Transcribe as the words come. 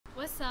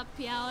What's up,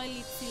 y'all?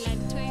 It's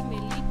Ilantoy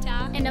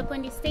Melita. And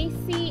Apondi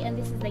Stacy, and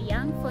this is the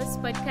Young First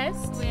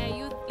Podcast, where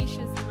youth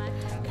issues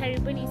matter.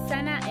 Karibuni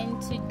sana,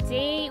 and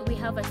today we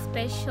have a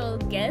special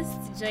guest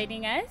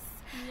joining us.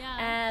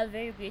 Yeah.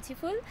 Very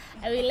beautiful.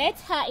 I will let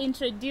her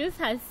introduce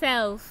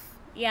herself.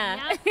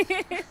 Yeah.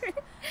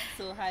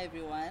 So, hi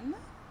everyone.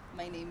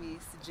 My name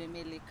is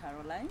Jemele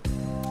Caroline,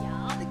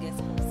 Yeah. the guest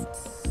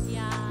host.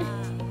 Yeah.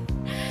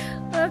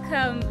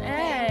 Welcome.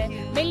 Thank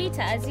you.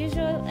 Melita, as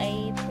usual,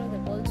 I throw the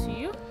ball to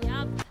you.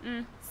 Yep.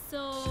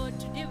 So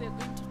today we're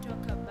going to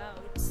talk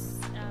about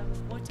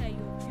what are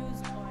your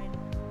views on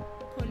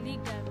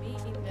polygamy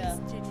in Yeah.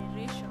 this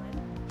generation,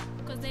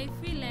 because I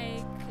feel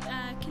like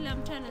kila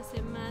mtu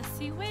anasema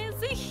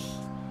siwezi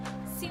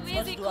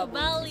not doable.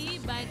 kubali,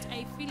 but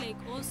I feel like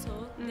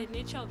also the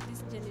nature of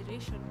this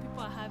generation,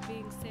 people are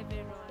having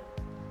several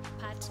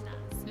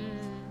partners.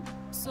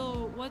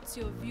 So what's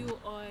your view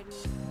on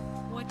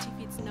what if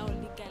it's now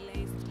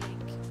legalized?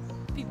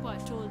 Like, people are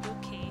told,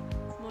 okay,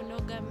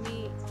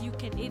 monogamy, you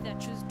can either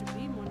choose to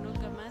be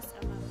monogamous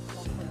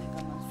or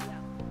Polygamous.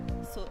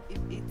 yeah. So if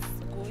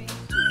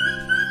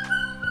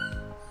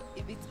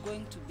it's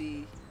going to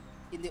be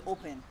in the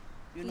open,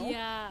 you know,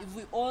 Yeah. if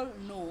we all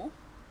know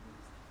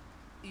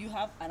you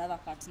have another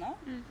partner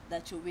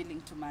that you're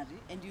willing to marry,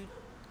 and you're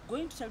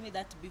going to tell me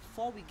that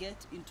before we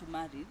get into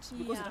marriage, because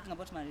Yeah. we're talking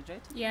about marriage,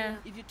 right? Yeah.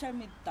 If you tell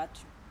me that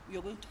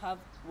you're going to have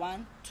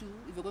 1, 2,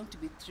 if you're going to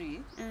be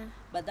 3,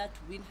 but that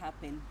will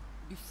happen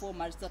before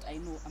marriage, that I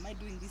know, am I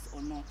doing this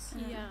or not?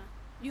 Yeah.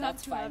 You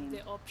That's have to fine. have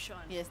the option.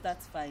 Yes,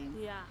 that's fine.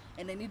 Yeah.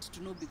 And I need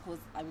to know, because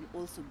I will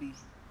also be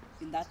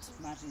in that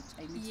marriage.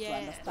 I need to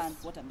Yes. understand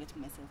what I'm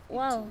getting myself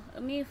Wow,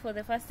 me for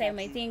the first time,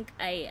 I Exactly. think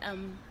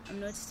I'm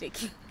not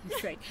taking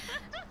this right.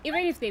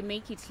 Even if they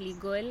make it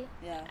legal,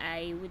 Yeah.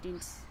 I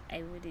wouldn't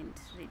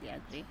really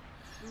agree.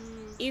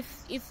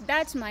 If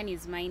that man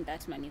is mine,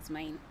 that man is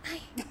mine.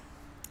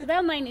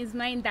 That man is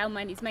mine, that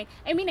man is mine.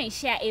 I mean, I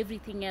share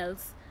everything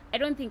else. I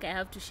don't think I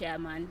have to share a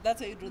man.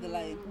 That's where you draw the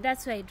line.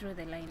 That's why I draw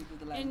the line. You draw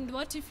the line. And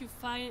what if you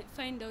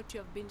find out you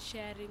have been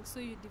sharing, so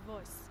you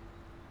divorce?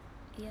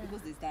 Yeah.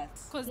 Because there's that.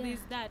 Because Yeah. there's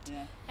that.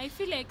 Yeah. I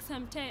feel like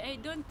sometimes I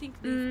don't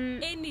think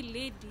there's any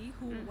lady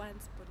who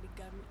wants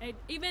polygamy.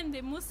 Even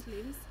the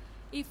Muslims,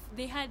 if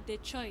they had the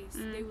choice,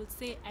 they would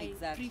say, I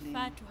Exactly.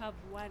 prefer to have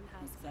one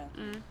husband.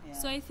 Exactly. Yeah.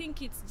 So I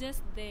think it's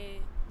just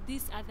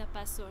this other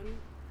person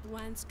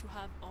wants to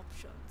have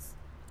options.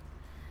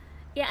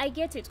 Yeah, I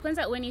get it.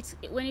 Kwanza, when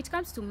it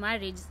comes to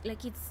marriage,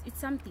 like it's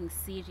something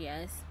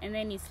serious, and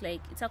then it's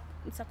like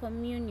it's a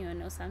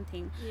communion or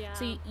something. Yeah.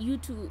 So you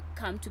two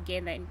come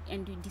together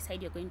and you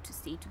decide you're going to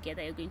stay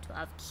together. You're going to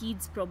have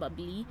kids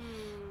probably,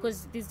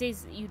 because these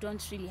days you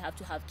don't really have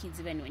to have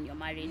kids even when you're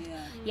married.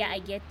 Yeah. Yeah, I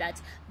get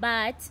that.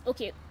 But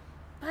okay,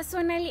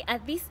 personally,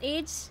 at this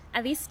age,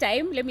 at this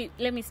time, let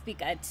me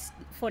speak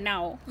for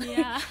now.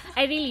 Yeah.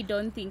 I really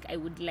don't think I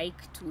would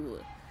like to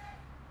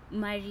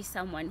marry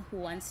someone who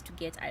wants to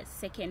get a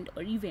second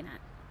or even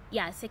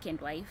a second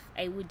wife.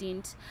 I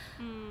wouldn't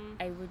no.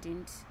 I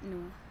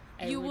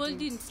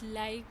wouldn't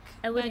like,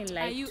 I wouldn't but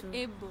like are you to.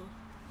 able?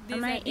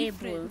 Am There's I a able?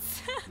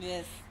 difference.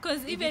 Yes.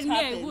 Because If even it me,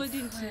 I happens.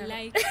 wouldn't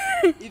like.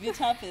 If it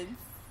happens,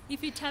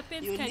 If it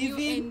happens, You're can you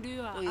leaving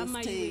endure? or you're Ama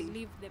you staying? will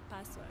leave the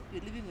person?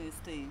 you're leaving or you're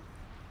staying.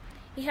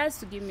 He has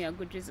to give me a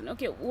good reason.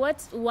 Okay,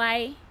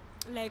 why?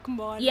 Like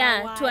more.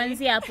 Yeah,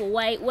 tuanzie hapo.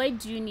 Why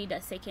do you need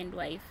a second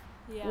wife?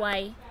 Yeah.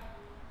 Why?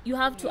 You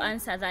have to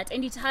answer that,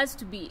 and it has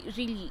to be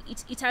really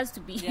it has to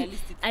be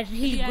Realistic. a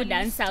really good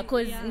answer, Realistic,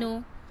 because yeah.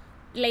 no,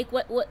 like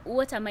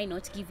what am I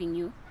not giving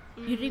you?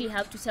 You really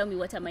have to tell me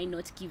what am I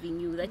not giving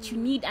you that you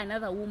need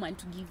another woman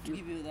to give you.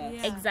 Give you that.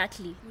 Yeah.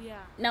 Exactly. Yeah.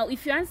 Now,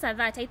 if you answer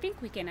that, I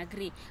think we can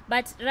agree.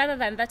 But rather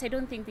than that, I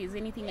don't think there's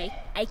anything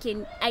I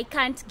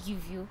can't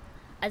give you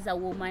as a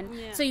woman.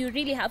 Yeah. So you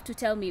really have to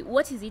tell me,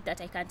 what is it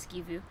that I can't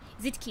give you?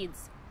 Is it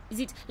kids? Is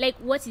it like,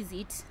 what is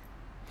it?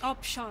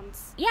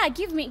 Options. Yeah,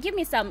 give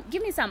me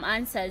some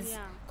answers, Yeah.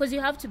 because you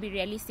have to be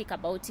realistic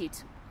about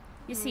it.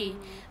 You see.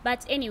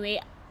 But anyway,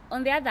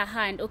 on the other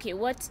hand, okay,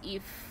 would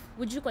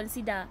you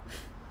consider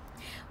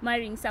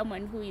marrying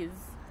someone who is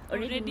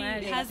already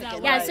married? has a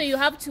second Yeah, wife. so you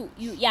have to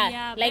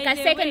Yeah, like by a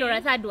the second or way-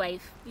 a third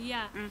wife.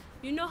 Yeah.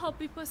 You know how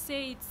people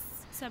say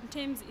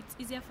sometimes it's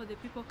easier for the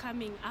people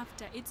coming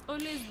after. It's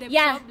always the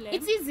Yeah, problem.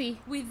 it's easy.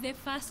 with the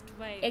first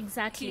wife.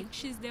 Exactly.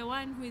 She's the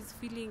one who is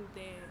feeling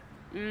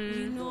the,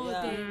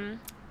 Yeah. the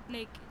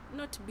like,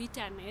 not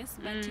bitterness,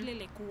 but really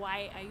like,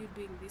 why are you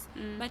doing this?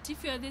 But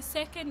if you're the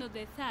second or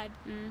the third,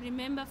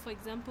 remember, for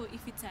example,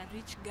 if it's a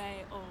rich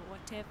guy or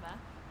whatever,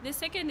 the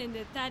second and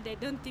the third, I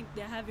don't think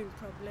they're having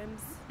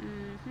problems.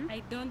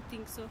 I don't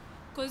think so,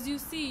 because you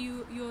see,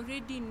 you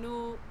already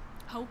know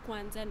how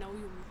kwanza na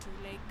huyu mtu,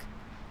 like,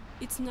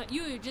 it's not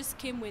you just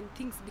came when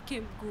things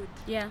became good.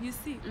 Yeah. You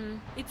see,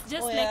 it's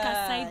just Oh, like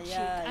yeah, a side chick.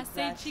 yeah, A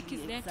side chick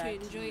is exactly, there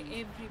to enjoy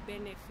exactly. every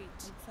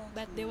benefit,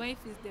 but Exactly. the wife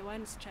is the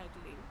one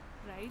struggling,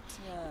 right?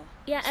 Yeah.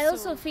 Yeah, I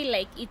also So- feel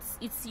like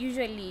it's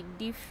usually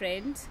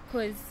different,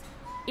 because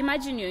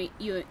imagine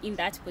you're in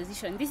that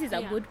position. This is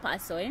a Yeah. good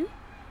person.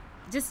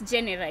 just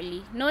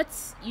generally, not,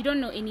 you don't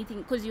know anything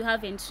because you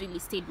haven't really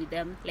stayed with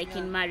them like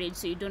in marriage,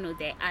 so you don't know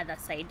the other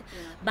side.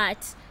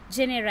 But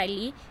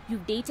generally,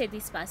 you've dated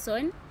this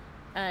person,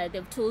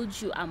 they've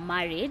told you I'm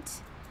married,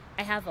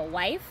 I have a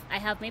wife, I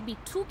have maybe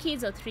 2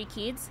 kids or 3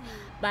 kids,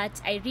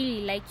 but I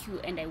really like you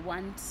and I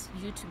want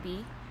you to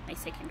be my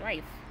second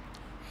wife.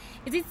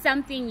 Is it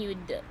something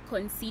you'd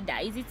consider?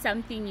 Is it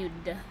something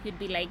you'd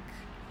be like?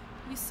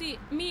 You see,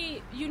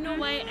 me, you know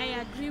why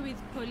I agree with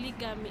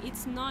polygamy?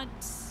 It's not,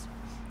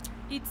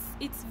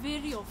 it's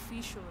very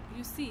official.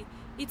 You see,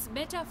 it's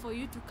better for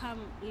you to come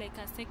like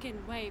a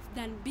second wife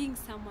than being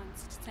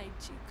someone's side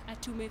chick.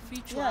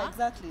 Atumefichwa Yeah,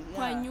 exactly.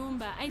 kwa Yeah.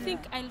 nyumba. I think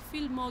I'll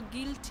feel more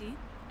guilty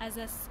as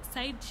a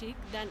side chick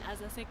than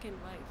as a second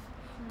wife.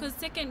 Because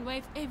second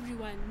wife,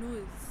 everyone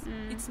knows.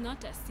 It's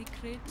not a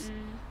secret.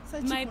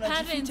 Side My chick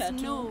unajificha parents tu.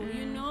 know,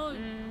 you know.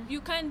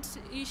 You can't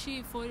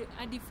issue for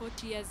at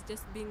 40 years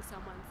just being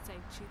someone's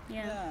side chick.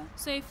 Yeah.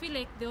 So I feel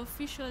like the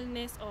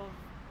officialness of,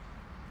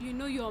 you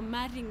know, you're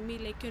marrying me,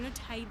 like you're not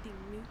hiding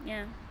me.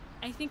 Yeah.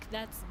 I think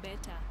that's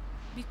better.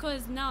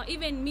 Because now,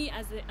 even me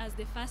as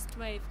the first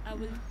wife, I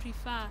will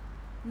prefer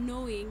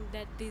knowing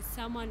that there's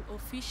someone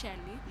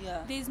officially.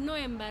 Yeah. There's no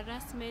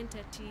embarrassment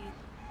that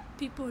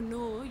people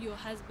know your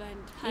husband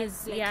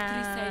has like 3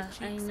 yeah,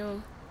 side I chicks.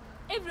 know.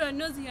 Everyone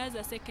knows he has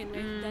a second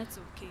wife, that's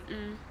okay.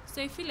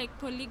 So I feel like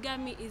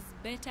polygamy is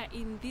better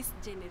in this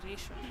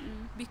generation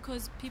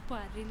because people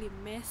are really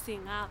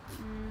messing up.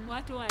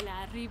 Watu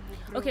wanaharibu,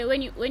 bro. Okay,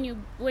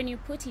 when you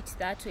put it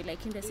that way,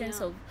 like in the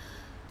sense of,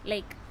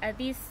 like at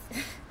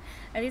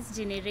this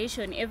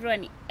generation,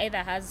 everyone either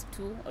has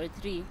 2 or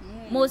 3.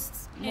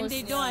 Most And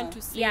they don't want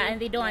to say. Yeah, and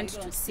they don't want you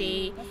to don't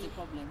say. That's the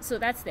problem. So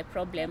that's the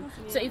problem.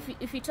 So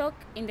if you talk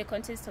in the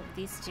context of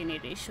this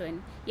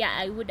generation, yeah,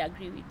 I would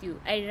agree with you.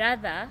 I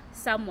rather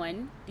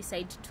someone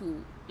decide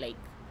to like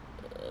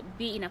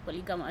be in a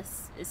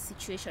polygamous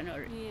situation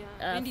or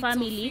And it's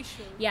family,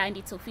 official. and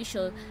it's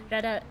official,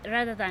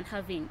 rather than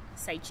having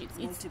side chicks.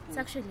 It's Multiple.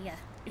 actually it's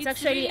It's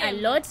actually a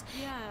really lot.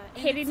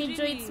 and Hearing it's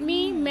it, really- it's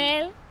me,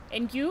 Mel,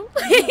 and you.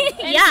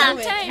 And yeah,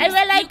 sometimes and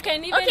we're like, you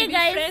can even okay, be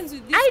guys, friends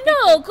with these I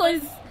know,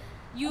 because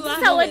you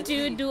sister, are what do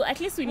you do? At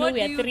least we know What we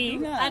do are you 3,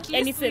 do? Yeah. At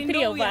and least it's the we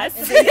 3 know of we are us.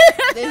 And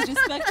there's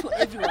respect for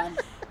everyone.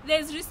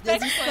 There's respect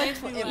There's for respect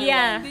for everyone. everyone.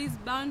 Yeah. There's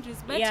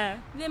boundaries. But Yeah.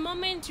 the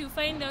moment you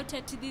find out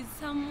that there's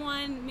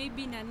someone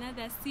maybe in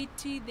another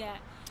city, there,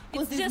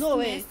 Because it's there's just no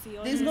way. messy.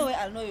 There's no way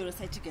I'll know you're a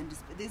side chick and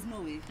there's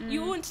no way.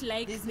 You won't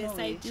like There's the no way.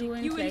 side chick. You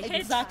won't You will like- hate her.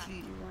 Exactly.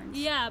 You want-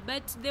 Yeah,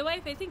 but the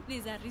wife, I think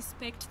there's a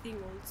respect thing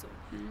also.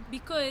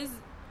 Because,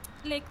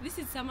 like, this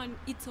is someone,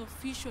 it's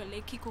official,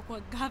 like, iko kwa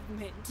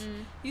government.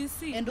 You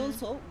see? And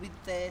also with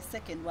the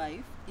second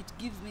wife, it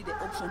gives me the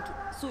option to.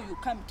 So you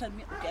come tell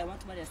me, okay, I want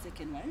to marry a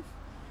second wife.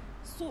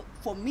 So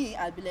for me,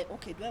 I'll be like,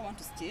 okay, do I want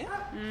to stay? Or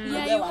do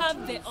yeah, I you want have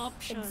to the leave?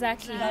 option.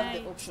 Exactly. You have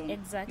Right. the option.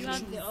 Exactly. You have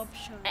choose. the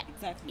option.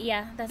 Exactly.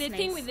 Yeah, that's The nice.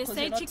 thing with the 'Cause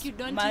side you're chick, not you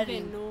don't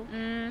marrying. even know.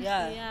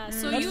 Yeah. Yeah,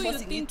 so Not you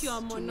forcing think it you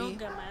are to me.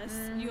 monogamous,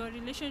 your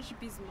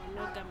relationship is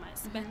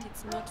monogamous, but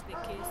it's not the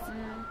case.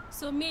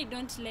 So me, I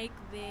don't like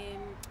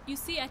you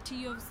see,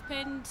 you've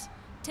spent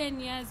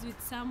 10 years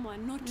with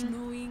someone not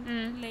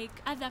knowing, like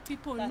other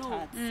people That know.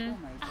 hurts. Oh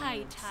my God.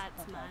 It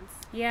hurts, man.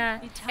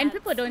 Yeah, It and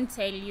people hurts. don't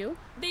tell you.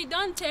 They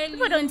don't tell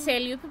People you. don't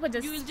tell you. People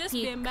just You will just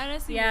speak. be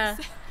embarrassing Yeah.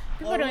 yourself.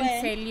 People Or don't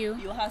when tell you.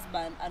 your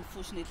husband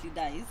unfortunately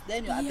dies,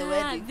 then you're at the Yeah,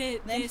 wedding.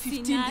 the Then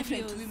 15 different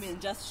scenarios. women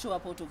just show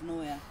up out of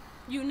nowhere.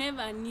 You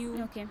never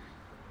knew. Okay.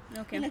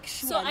 Okay. You're like,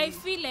 So I surely.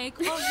 feel like,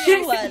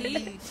 Surely.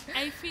 obviously,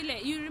 I feel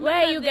like, you remember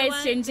Why are you the guys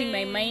one changing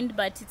my day- mind?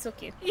 But it's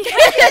okay.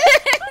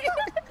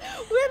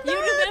 You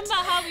remember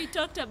how we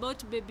talked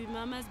about baby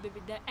mamas,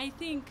 baby dad? I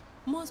think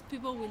most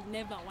people will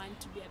never want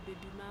to be a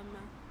baby mama.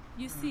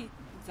 You see?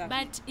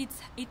 Exactly. But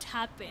it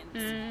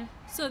happens.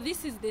 So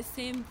this is the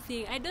same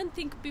thing. I don't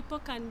think people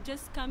can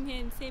just come here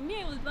and say,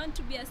 me, I would want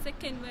to be a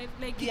second wife.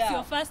 Like, it's Yeah,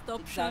 your first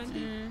option.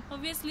 exactly.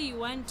 Obviously, you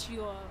want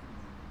your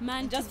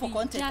man And just to for be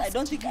context, I just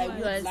don't think I yours.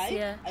 would like.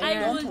 yeah. I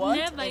don't would want.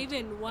 never and-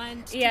 even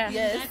want to Yeah. be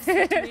Yes. in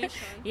that situation.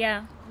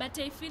 Yeah. But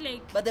I feel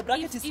like... But the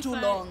bracket is too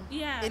long.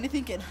 Yeah.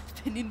 Anything can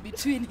happen in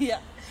between here.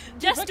 The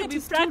Just to bracket be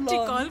is too long.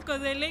 practical,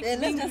 because I like Yeah,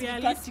 let's being just be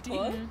realistic.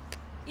 practical.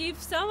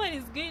 If someone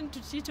is going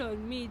to cheat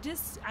on me,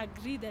 just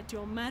agree that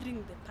you're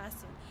marrying the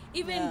person.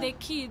 Even Yeah. the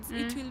kids,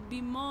 it will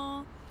be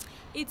more...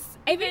 It's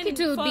I think even it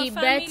will for be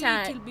family,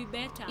 better. It will be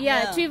better.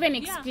 Yeah, Yeah. to even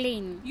Yeah.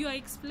 explain. You are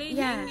explaining.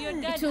 Yeah,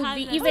 Your dad it will has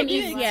be a even second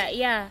easier. wife.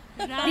 Yeah,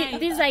 Right.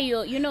 These are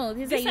your,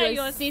 these These are are your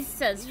your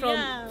sisters from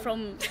yeah.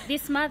 from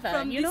this mother.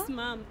 From you this know,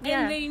 mom. Yeah.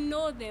 And they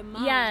know the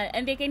mom. yeah,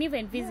 and they can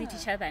even visit Yeah.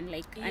 each other and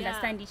like Yeah.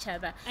 understand each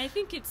other. I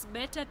think it's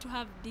better to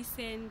have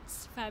decent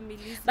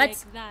families But-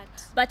 like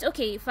that. But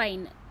okay,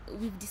 fine.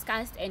 We've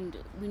discussed and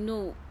we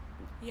know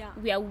Yeah.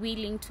 we are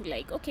willing to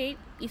like, okay,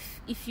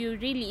 if you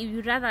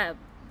rather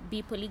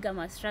be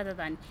polygamous rather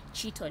than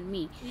cheat on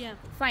me, Yeah.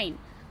 fine.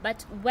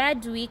 But where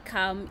do we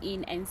come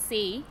in and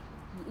say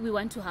we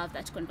want to have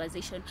that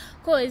conversation?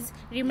 Because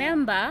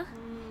remember,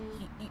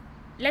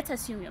 let's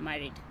assume you're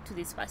married to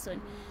this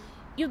person.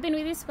 you've been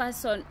with this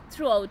person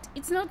throughout.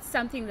 It's not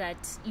something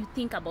that you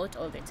think about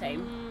all the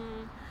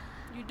time.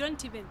 You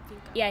don't even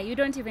think about Yeah, you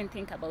don't even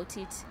think about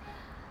it.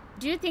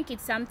 Do you think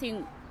it's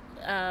something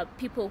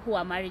people who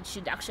are married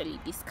should actually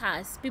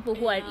discuss? People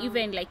who are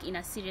even like in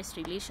a serious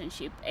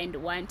relationship and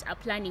want a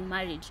planning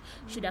marriage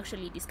should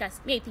actually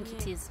discuss. I think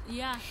it is.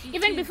 Yeah.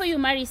 Even before you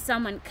marry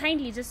someone,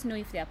 kindly just know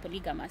if they are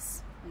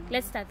polygamous.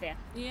 Let's start there.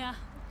 Yeah.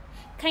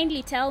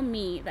 Kindly tell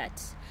me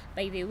that,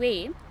 by the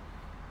way,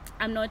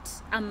 I'm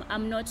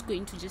not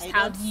going to just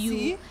have you.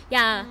 See?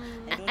 Yeah,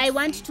 I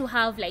want see. to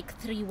have like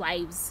 3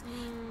 wives.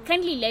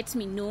 Kindly let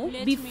me know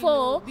Let me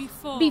before,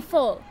 know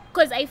before.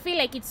 because I feel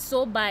like it's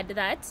so bad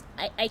that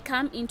I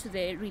come into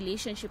the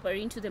relationship or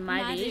into the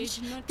marriage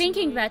not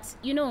thinking knowing.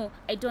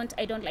 that,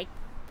 I don't like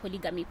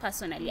polygamy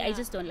personally. I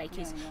just don't like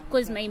it yeah,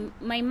 because my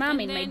mom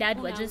and my then dad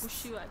were just,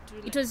 unaangushiwa tu,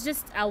 it was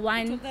just a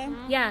one,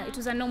 them. yeah, it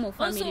was a normal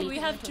family. Also, we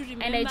have to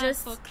remember And I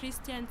just, for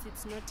Christians,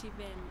 it's not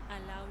even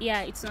allowed.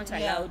 yeah, it's not Yeah,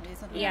 allowed.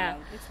 it's not Yeah.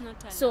 allowed. It's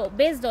not allowed. So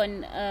based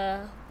on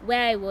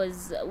where I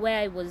was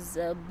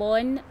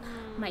born,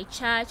 my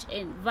church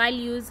and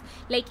values,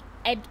 like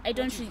I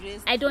don't you've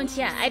raised I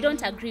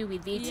don't agree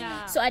with it.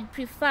 Yeah. So I'd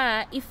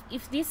prefer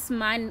if this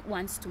man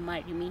wants to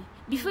marry me,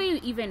 before you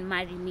even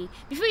marry me,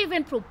 before you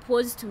even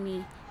propose to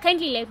me,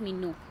 kindly let me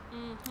know.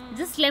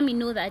 Just let me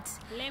know that,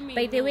 Let me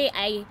by the know. way,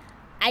 I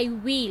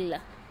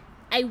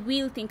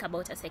will think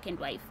about a second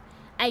wife.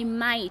 I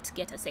might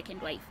get a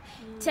second wife.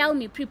 Tell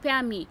me,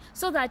 prepare me,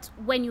 so that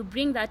when you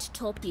bring that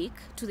topic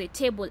to the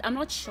table, I'm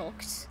not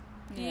shocked.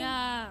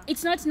 Yeah.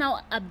 It's not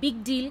now a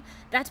big deal.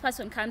 That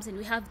person comes and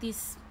we have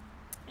this.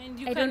 And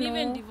you I can don't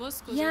even know.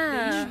 divorce because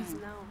Yeah. of the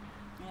issues now.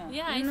 Yeah.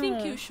 Yeah, I No.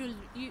 think you should.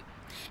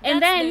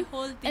 And that's then, the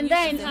whole thing. and You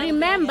then should have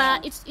remember, yeah.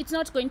 it's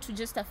not going to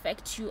just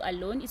affect you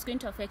alone. It's going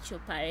to affect your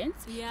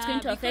parents. Yeah, it's going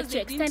to affect because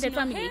your they didn't extended know,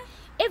 family.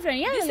 hey, Everyone,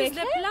 yeah, this like, is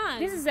the hey, plan.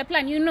 this is the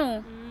plan, you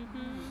know.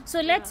 Mhm. So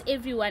let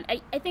everyone,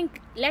 I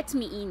think, let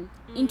me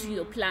into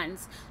your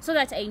plans, so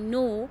that I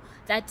know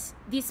that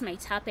this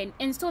might happen,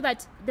 and so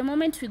that the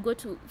moment we go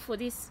for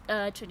these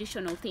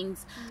traditional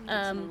things,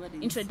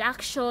 weddings.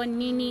 introduction,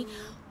 nini,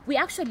 we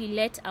actually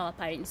let our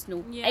parents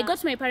know. Yeah. I go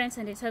to my parents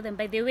and I tell them,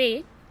 by the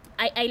way,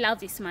 I love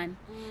this man,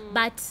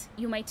 but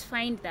you might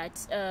find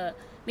that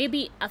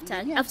maybe after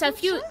the near a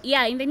few,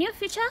 future? in the near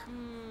future,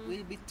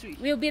 Will be 3.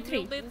 we'll be 3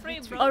 You'll be free,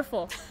 bro. or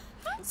 4.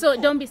 So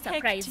don't be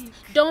surprised. Hectic.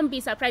 Don't be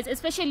surprised,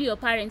 especially your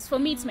parents. For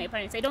me, it's my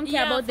parents. I don't care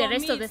Yeah, about the for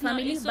rest me, of the it's not-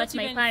 family, it's but not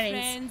my even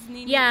parents. friends,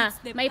 Nini, Yeah, it's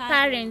the my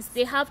parents.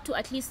 They have to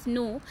at least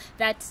know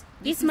that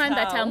this is man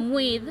that how. I'm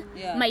with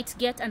Yeah. might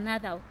get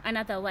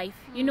another wife.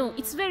 You know,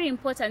 it's very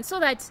important, so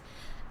that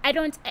I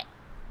don't.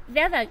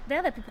 The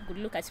other people could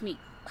look at me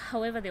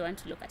however they want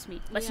to look at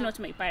me, but Yeah. not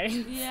my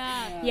parents.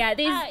 Yeah.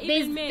 Yeah,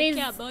 Even men there's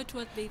care about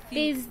what they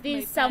think. there's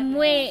my some parents.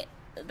 way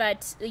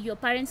that your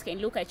parents can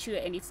look at you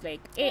and it's like,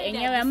 hey,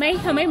 They are am I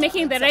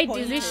making the right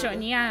disappointed.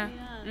 decision? Yeah.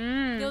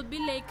 They'll be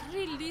like,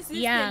 really, this is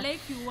Yeah. the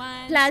life you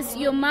want. Plus, or-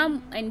 your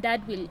mom and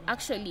dad will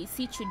actually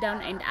sit you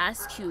down and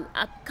ask you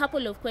a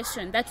couple of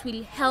questions that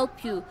will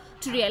help you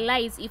to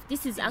realize if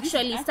this is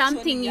actually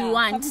something you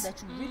want. Something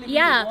that you really,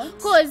 Yeah, really want.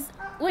 because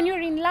when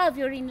you're in love,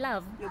 you're in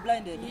love. You're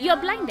blinded. You're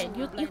blinded.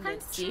 You blinded.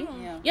 can't see.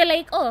 Yeah. You're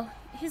like, oh,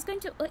 he's going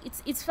to. Oh,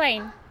 it's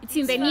fine. It's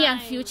in It's the near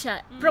fine.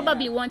 future.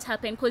 Probably Yeah. won't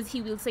happen because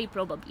he will say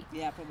probably.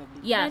 Yeah, probably.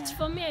 Yeah. But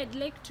for me, I'd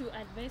like to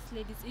advise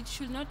ladies, it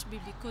should not be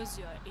because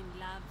you're in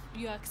love,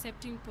 you're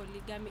accepting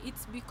polygamy.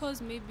 It's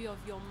because maybe of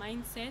your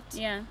mindset,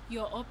 Yeah.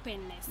 your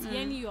openness,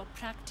 yani you're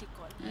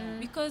practical.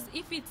 Because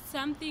if it's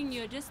something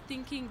you're just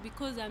thinking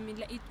because I'm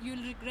in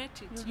you'll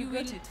regret it. You'll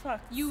regret it,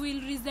 facts. You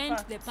will resent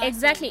Facts. the person.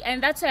 Exactly,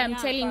 and that's why I'm Yeah,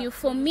 telling you.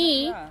 facts. For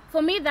me, Yeah.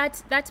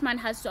 that man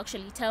has to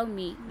actually tell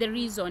me the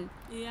reason.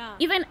 Yeah.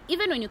 Even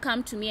when you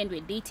come to me and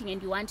we're dating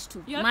and you want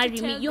to You have marry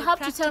to me, tell you the have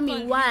to tell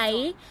me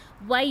practical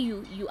why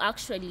you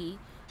actually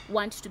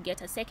want to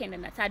get a second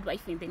and a third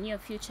wife in the near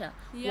future.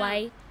 Yeah.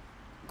 Why?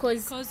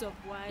 Because Because of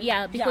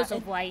why. because Yeah,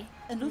 of why.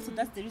 And also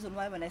that's the reason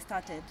why when I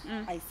started,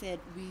 I said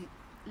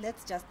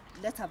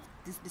let's have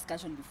this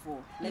discussion before.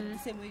 Like the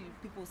same way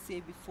people say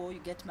before you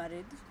get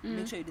married,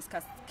 make sure you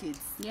discuss kids,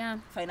 Yeah.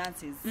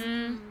 finances,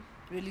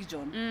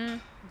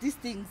 religion, these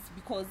things,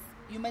 because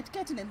you might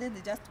get in and then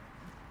they just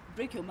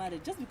break your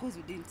marriage just because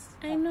you didn't.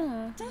 I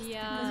know. Just because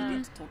Yeah. you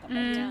didn't talk about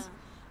Yeah. it.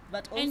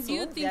 But also, And do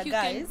you there think are you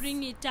guys, can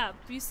bring it up?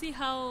 You see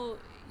how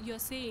you're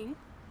saying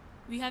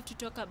we have to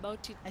talk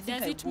about it. I think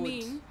Does I it would.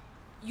 mean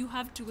you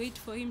have to wait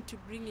for him to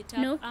bring it up?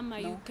 No.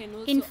 Ama No. you can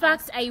also In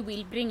fact, ask. I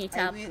will bring it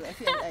I up. will. I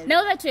feel I,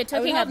 Now that we're I will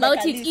talking have about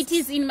like a it, it list.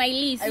 is in my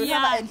list. I will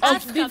Yeah, have an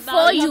ask entry. before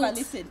about you- have a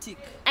list and tick.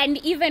 And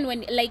even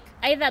when, like,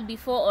 either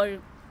before or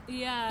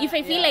Yeah. if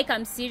I feel Yeah. like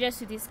I'm serious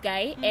with this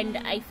guy and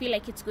I feel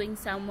like it's going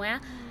somewhere,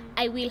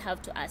 I will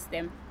have to ask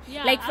them.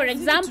 Yeah, Like, for ask- You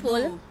need to example,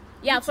 know.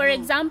 yeah, need to for know.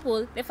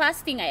 example, the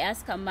first thing I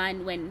ask a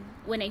man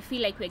when I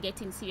feel like we're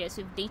getting serious,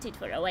 we've dated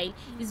for a while,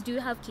 is, do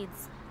you have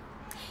kids?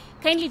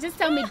 Kindly just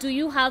tell me, do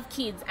you have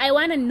kids? I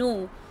want to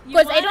know. You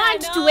Because I don't wanna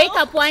want to know? wake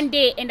up one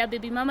day and a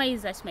baby mama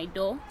is at my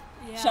door.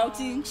 Yeah.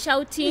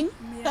 shouting.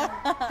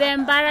 Yeah. the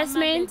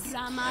embarrassment, The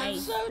drama. Aye,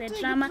 the Shouting,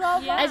 drama.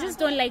 drama. I just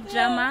don't like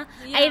drama.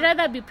 Yeah. I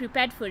rather be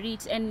prepared for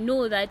it and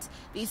know that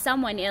there's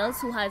someone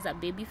else who has a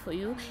baby for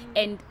you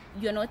and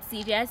you're not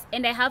serious,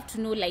 and I have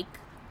to know like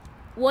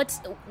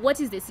what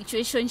is the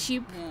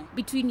situationship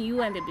between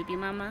you and the baby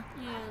mama.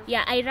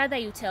 Yeah, I rather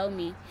you tell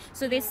me.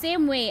 So the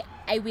same way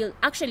I will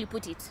actually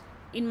put it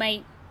in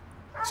my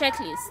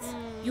checklist.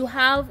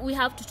 We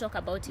have to talk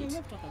about it.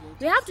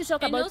 We have to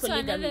talk And about also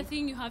polygamy. another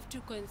thing you have to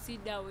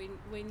consider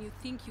when you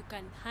think you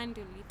can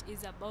handle it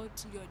is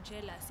about your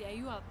jealousy. Are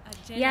you a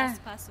jealous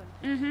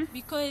person?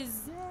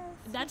 Because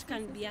that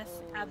can be a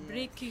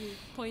breaking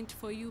point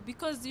for you.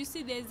 Because you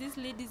see, there's this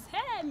lady's,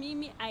 hey,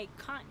 Mimi, I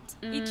can't.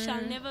 It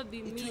shall never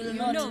be me. It will You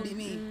know. not be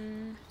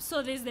me.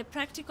 So there's the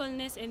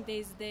practicalness and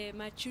there's the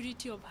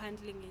maturity of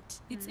handling it.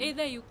 It's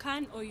either you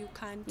can or you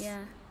can't. Yeah.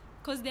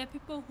 Because there are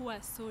people who are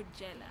so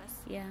jealous.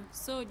 Yeah.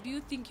 So do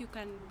you think you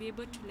can be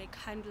able to like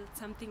handle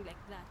something like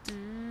that?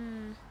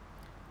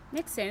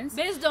 Makes sense.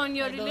 Based on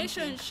your I don't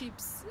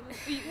relationships,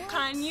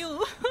 can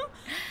you?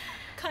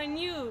 Can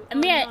you? I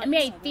mean,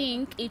 I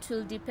think it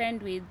will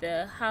depend with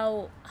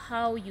how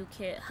you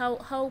care,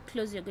 how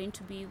close you're going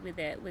to be with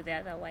the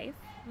other wife.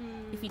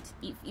 If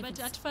But it's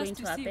at going first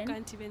to you see you happen.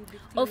 can't even be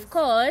close. Of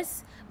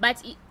course,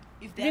 but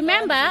If the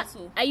remember, other one is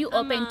also- are you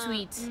open to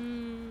Ama,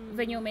 it?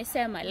 When you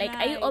umesema, like,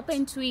 are you Right.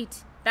 open to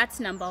it?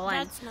 That's number one.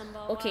 That's number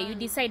Okay, you one.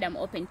 decide I'm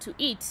open to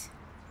it,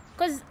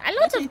 because a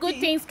lot But I of good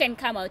think- things can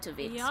come out of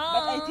it. Yeah.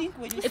 But I think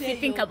when you If say you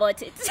think you-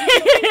 about it.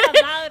 Think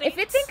about If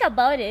you it. think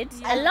about it,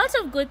 Yeah. a lot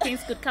of good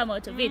things could come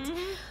out of it,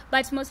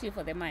 but mostly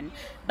for the man.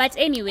 But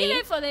anyway,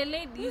 Even for the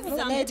ladies, For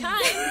the ladies.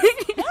 sometimes.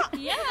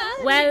 Yeah.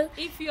 Well,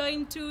 if you're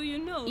into,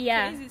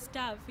 Yeah. crazy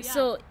stuff. Yeah.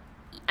 so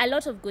a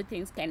lot of good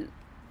things can,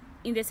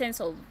 in the sense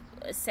of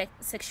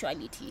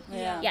sexuality.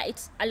 Yeah.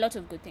 It's a lot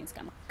of good things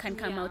can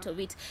come Yeah. out of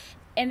it.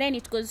 And then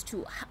it goes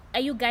to,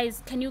 can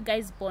you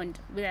guys bond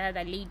with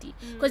another lady?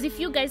 Because if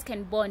you guys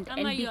can bond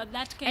Ama, and be you're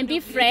that kind and be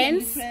of lady.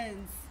 friends,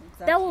 friends.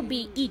 that will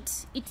Exactly. be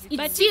it. It's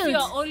But if sealed. you're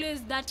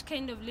always that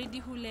kind of lady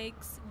who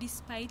likes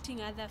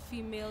despiting other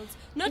females,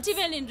 not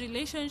even in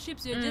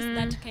relationships, you're just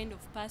that kind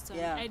of person.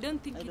 Yeah. I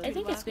don't think I it don't I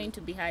think will it's work. going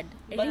to be hard.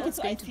 I But think it's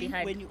also, going I to be think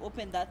hard. when you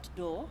open that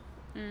door,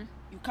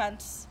 you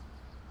can't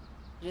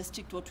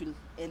restrict what will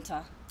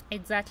enter.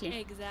 Exactly.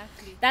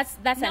 Exactly. That's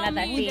Now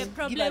another me, the thing.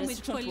 problem Give a with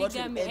restriction to what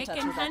will polygamy, I enter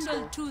can through that handle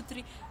door. 2,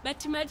 3.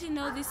 But imagine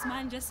now this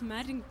man just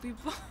marrying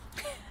people.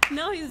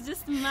 Now he's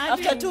just marrying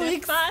After 2 the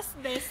weeks.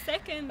 first, the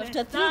second,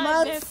 After the 3 third,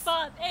 months. the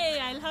fourth. Hey,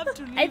 I'll have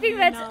to leave I think you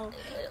that's now.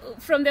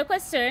 from the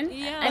question.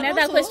 Yeah.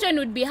 Another Also, question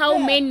would be how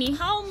yeah. many?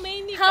 How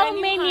many? How can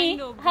you many-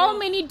 handle, how bro?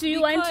 many do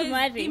you want to Because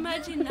marry?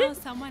 Imagine now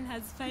someone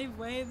has 5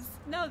 wives.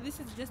 Now this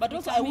is just. But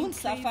also, I becoming won't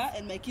crazy. suffer,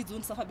 and my kids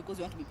won't suffer because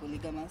you want to be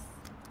polygamous.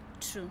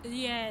 True.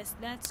 Yes,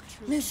 that's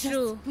true. Let's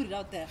True. just put it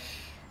out there.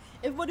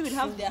 Everybody will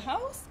have their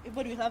house.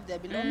 Everybody will have their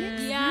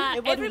belongings. Yeah,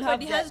 Everybody will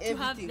have everybody their has to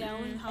have everything. their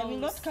own house. I will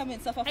not come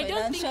and suffer I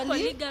don't think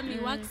financially. polygamy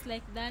works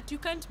like that. You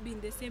can't be in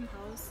the same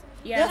house.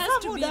 Yeah. You There's have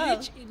some to who be do.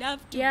 rich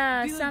enough to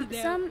Yeah, build some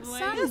their some wives.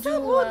 some There's do.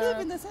 some who live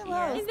in the same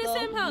yeah. house. in the though.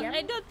 same house. Yep.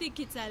 I don't think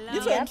it's allowed.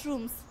 Different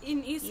rooms.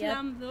 In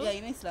Islam, though. Yeah,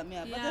 in Islam,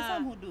 yeah. But there's Yeah.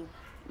 some who do.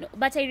 No,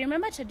 but I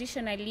remember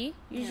traditionally,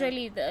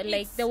 usually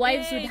It's- the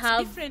wives would it's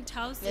have different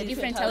houses. Yeah,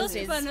 different Those houses.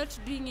 people are not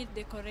doing it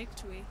the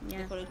correct way.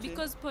 yeah. Correct way.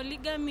 Because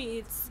polygamy,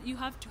 it's you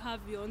have to have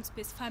your own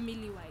space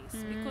family-wise.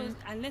 Because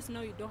unless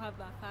now you don't have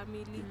a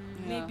family,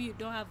 maybe you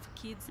don't have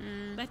kids.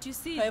 But you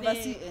see,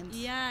 Privacy and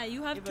yeah,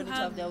 you have to Everybody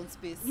to have their own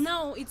space.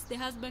 Now it's the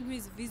husband who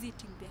is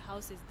visiting the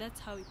houses. That's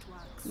how it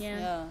works. Yeah.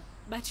 Yeah.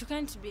 But you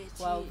can't be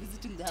Wow,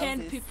 visiting the 10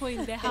 houses. people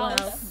in the Wow.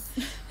 house.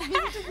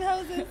 Visiting the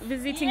houses.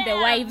 Visiting the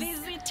Yeah, wives.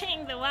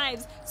 Visiting the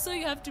wives. So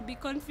you have to be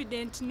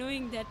confident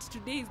knowing that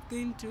today is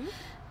going to.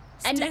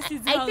 And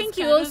Stacey's I house, think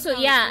you Carol's also,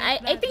 house, yeah, like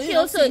I that. think They you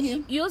have also seen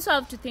him. you also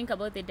have to think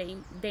about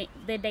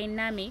the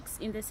dynamics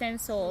in the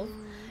sense of,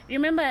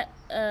 remember,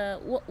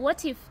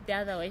 what if the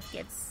other wife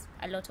gets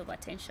a lot of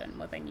attention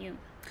more than you?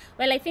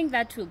 Well, I think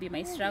that will be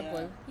my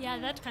struggle. Yeah,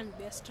 that can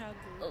be a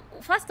struggle.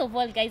 First of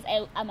all, guys,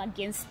 I'm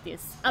against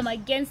this. I'm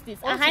against this.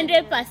 Also,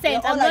 100%. we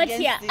are I'm all not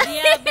against here. it.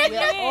 Yeah, but We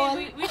are all-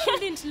 we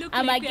shouldn't look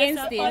I'm like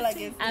against we are it.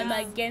 supporting it. I'm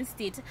them.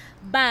 against it.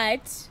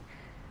 But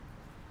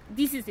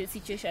this is the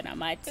situation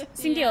I'm at.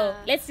 Cindy, Yeah.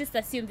 let's just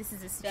assume this is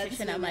the Yeah, this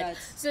situation is I'm where at. we're at.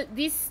 So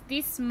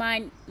this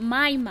man,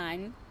 my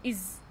man,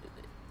 is,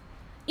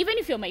 even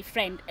if you're my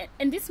friend,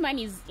 and this man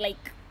is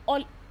like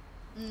all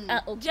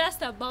okay.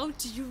 Just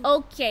about you.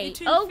 Okay,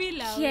 It will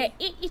feel okay.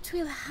 It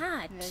will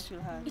hurt. Yeah, it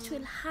will hurt. It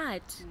will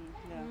hurt.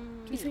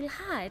 Yeah. It will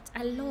hurt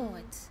a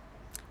lot.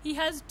 He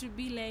has to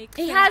be like.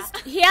 He fair.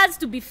 has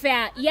to be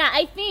fair. Yeah,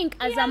 I think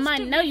as He a has to man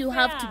be now you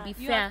have to fair. be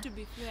You fair. have to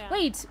be fair.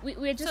 Wait,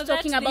 we're just So that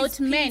talking about there's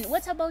men. peace.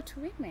 What about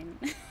women?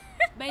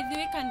 By the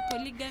way, can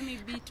polygamy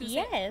be too?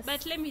 Yes.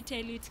 But let me tell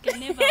you, it can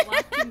never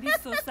work in this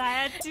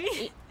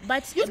society.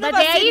 But You've but never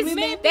there seen is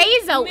women?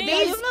 there is a Maybe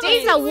there is, you've never there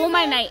is seen a women?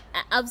 woman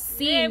I've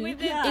seen with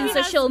the in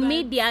three social husbands.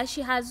 media.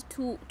 She has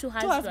two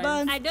husbands.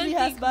 husbands. I don't Three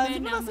think husbands.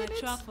 men You've are never seen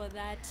mature it? for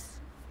that.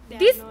 they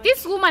This are not.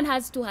 this woman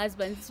has 2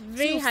 husbands.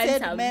 Very You handsome.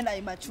 said men are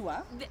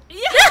immature.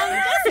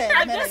 Yeah,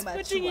 I'm men are just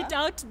putting immature. it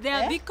out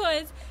there Eh?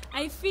 because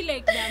I feel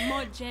like they're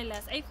more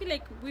jealous. I feel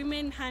like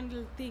women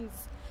handle things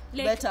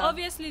like Better.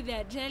 obviously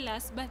they're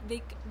jealous, but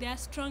they are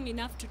strong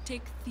enough to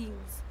take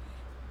things.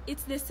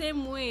 It's the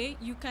same way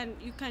you can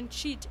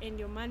cheat and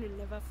your man will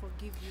never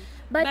forgive you.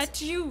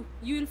 But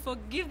you'll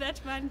forgive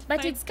that man.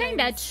 But 5 it's kind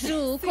of times,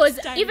 true 6 because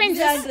times. even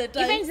just 100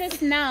 times. even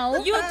just now,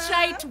 you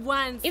try it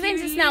once. even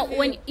you just now, leave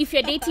when it. if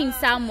you're dating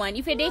someone,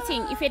 if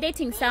you're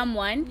dating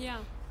someone, yeah.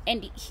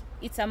 and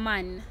it's a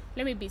man.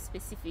 Let me be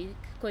specific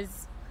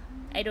because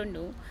I don't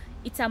know.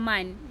 It's a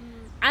man.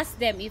 Ask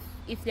them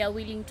if they are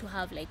willing to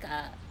have like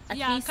a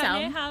Yeah, can they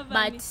threesome, have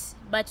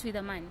but with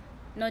a man,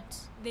 not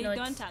They not,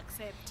 don't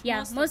accept.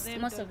 Yeah, most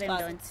don't. of them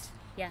don't.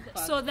 Yeah.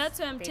 So that's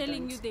why I'm They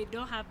telling don't. you they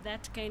don't have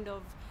that kind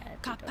of They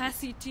don't.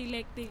 capacity.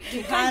 Like they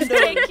can't handle.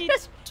 take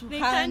it. To They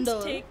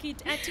handle. can't take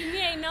it. To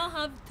me, I now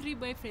have 3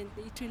 boyfriends.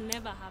 It will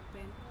never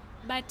happen.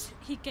 But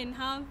he can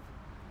have.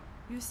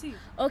 You see.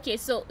 Okay,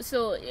 so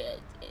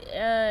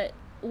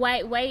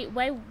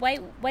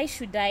why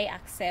should I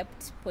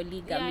accept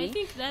polygamy? Yeah, I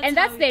think that's and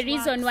that's how the it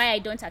reason works. why I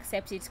don't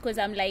accept it, because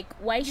I'm like,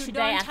 why You should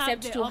I don't have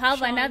accept the to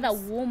have another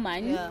options.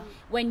 woman Yeah.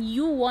 when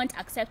you won't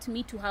accept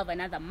me to have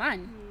another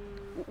man?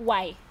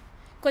 Why?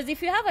 Because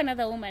if you have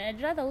another woman,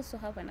 I'd rather also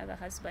have another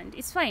husband.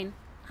 It's fine.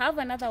 Have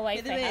another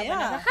wife, By the I way, have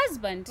yeah. another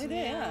husband. By the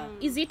way, yeah.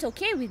 Is it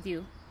okay with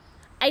you?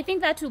 I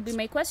think that will be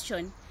my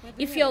question. the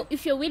If way.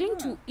 you're willing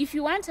to, if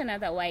you want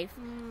another wife,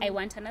 I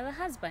want another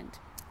husband.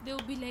 They'll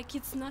be like,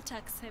 it's not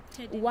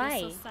accepted Why?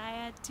 in the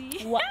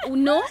society.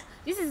 No,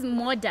 this is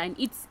modern.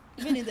 It's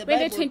Even in the we're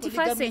in Bible, the 21st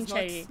polygamy is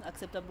century. not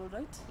acceptable,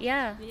 right?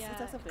 Yeah. Yeah,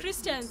 It's accepted.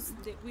 Christians,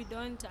 we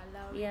don't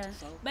allow Yeah. it.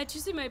 But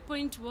you see, my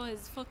point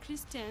was, for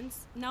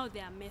Christians, now they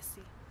are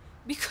messy.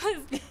 Because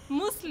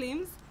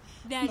Muslims,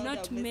 they are No,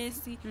 not they're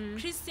messy.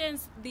 messy.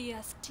 Christians, they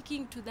are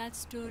sticking to that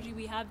story,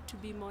 we have to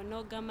be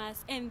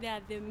monogamous, and they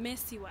are the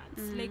messy ones.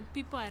 Like,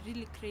 people are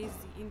really crazy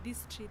in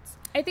these streets.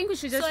 I think we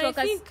should just So focus.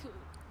 I think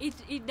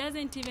it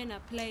doesn't even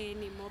apply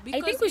anymore.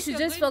 Because I think we if should you're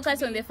just going to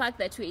focus on be- the fact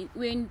that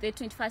we're in the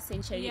 21st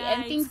century Yeah,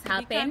 and things it's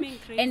happen becoming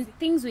crazy. and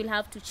things will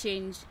have to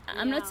change.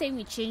 I'm Yeah. not saying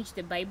we change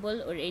the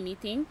Bible or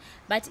anything,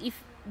 but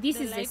if this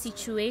The is the life-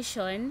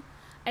 situation,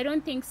 I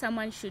don't think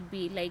someone should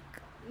be like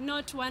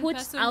not one put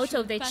person out should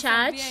of the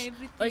persevere church or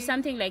everything.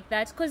 something like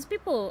that, because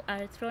people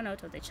are thrown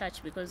out of the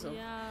church because of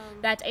Yeah.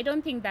 that. I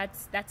don't think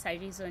that's a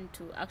reason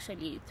to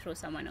actually throw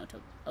someone out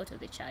of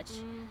the church.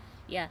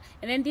 Yeah,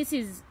 and then this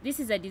is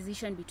a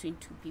decision between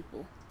 2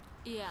 people.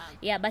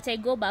 Yeah, but I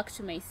go back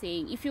to my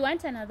saying, if you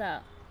want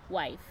another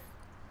wife,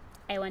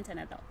 I want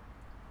another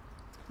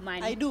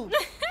man. I do.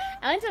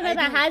 I want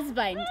another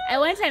husband. I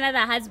want another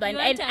husband. You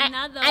want And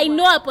another I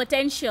know one. a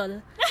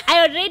potential.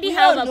 I already We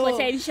have all a know.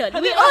 potential.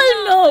 Have We you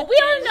all know.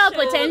 We all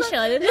know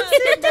potential?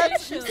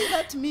 potential. You see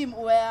that meme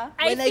where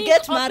I when I think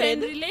get open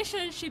married,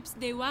 relationships,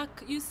 they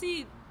work. You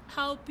see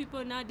how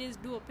people nowadays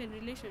do open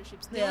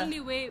relationships. The Yeah. only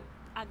way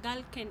a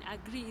girl can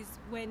agree is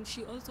when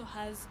she also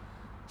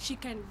she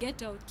can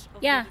get out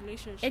of Yeah, the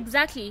relationship.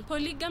 exactly.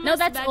 Polygamous, No,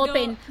 that's bado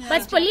open. Yeah.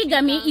 But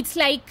polygamy, it's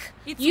like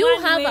It's you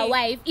one have a way.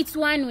 wife. It's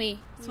one way.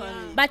 it's one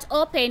way. But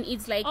open,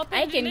 it's like Open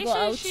I can go out,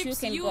 you relationships,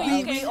 can you go can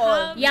out. We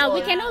all- have- Yeah, we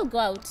Yeah. can all go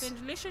out.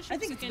 Open relationships, I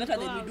think you it's can better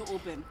go than we out. do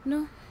open.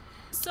 No,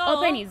 So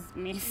open is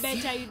messy.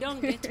 better you don't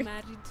get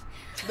married.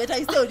 Better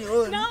you stay on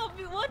your own. Now,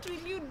 what will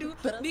you do?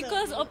 Better Because stay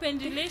on your open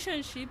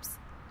relationships,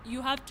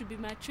 you have to be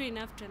mature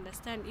enough to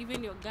understand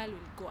even your girl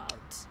will go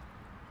out.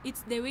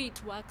 It's the way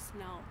it works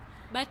now.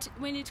 But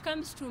when it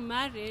comes to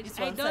marriage, It's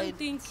I one don't side.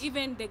 think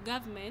even the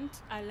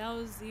government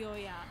allows you.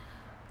 Yeah,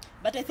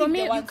 But I For think me,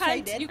 the you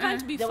one-sided, you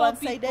can't be the four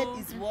one-sided people.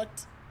 is what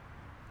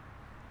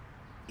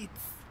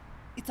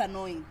it's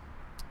annoying.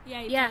 yeah,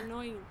 it's Yeah.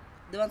 annoying.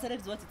 The one-sided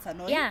is what it's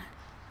annoying. Yeah.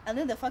 And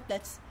then the fact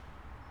that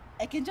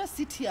I can just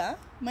sit here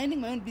minding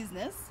my own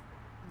business,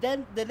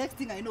 then the next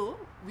thing I know,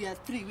 we are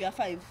 3, we are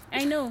 5.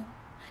 I know.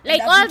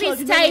 Like I've all been told,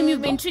 this no, time no, you've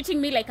no. been treating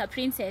me like a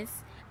princess.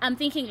 I'm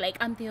thinking like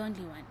I'm the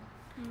only one.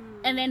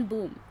 And then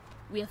boom,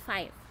 we are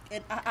 5.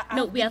 And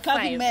No, I've we been are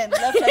carving 5. men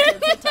left, right,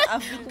 and center.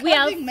 I've been We are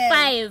carving men.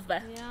 5.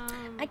 Yeah.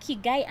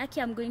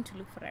 Aki, I'm going to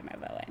look for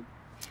another one.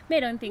 I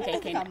don't think I I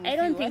think can. I'm I with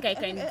don't you. think I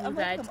can I'm do with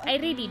that. you. I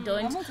really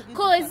don't. I'm also going to look for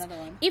Because another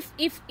one.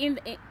 if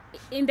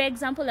in the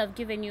example I've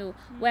given you,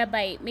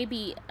 whereby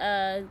maybe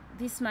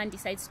this man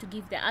decides to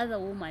give the other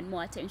woman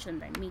more attention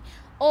than me.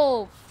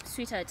 Oh,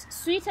 sweetheart,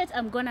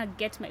 I'm gonna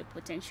get my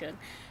potential.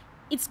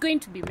 It's going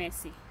to be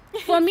messy.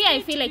 For me,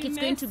 I feel like it's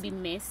going to be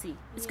messy.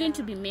 It's going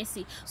to be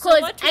messy. So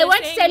Because what I you're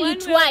won't saying, tell you one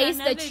way or twice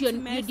another, that it's you're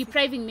messy.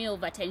 depriving me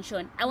of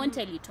attention. I won't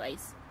tell you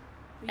twice.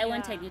 I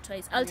won't Yeah. tell you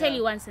twice. I'll tell Yeah.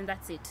 you once and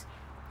that's it.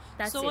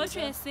 That's So it. what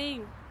you're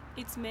saying,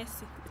 it's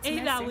messy. It's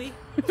Either messy. way.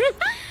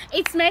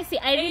 It's messy.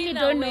 I really Either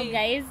don't know, way.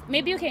 guys.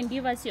 Maybe you can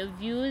give us your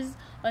views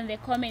on the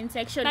comment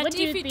section. But What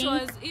do you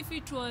if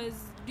it was,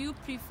 do you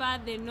prefer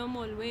the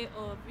normal way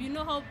of, you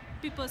know how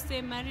people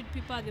say married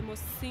people are the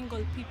most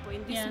single people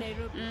in this Yeah.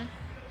 Nairobi?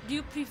 Do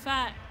you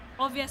prefer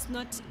obvious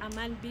not a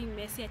man being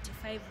messy at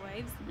 5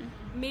 wives.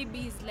 Maybe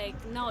it's like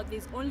now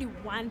there's only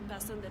one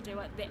person that I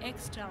want, the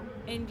extra,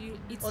 and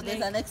it's Or like,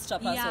 there's an extra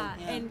person. yeah,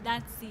 Yeah. and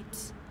that's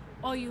it.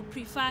 Or you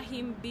prefer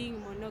him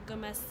being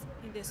monogamous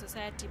in the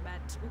society,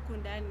 but huku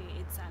ndani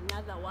it's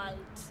another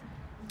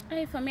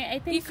world. For me, I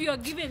think If you're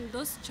given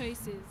those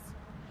choices,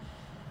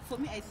 For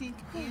me, I think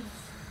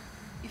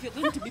if you're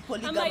going to be Ama,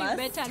 you polygamous,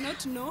 better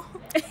not know.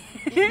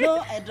 no,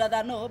 I'd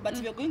rather know. But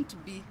if you're going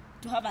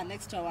to have an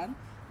extra one,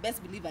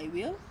 best believe I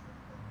will,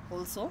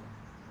 also,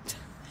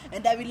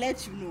 and I will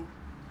let you know.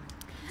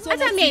 So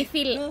That's let's what I see.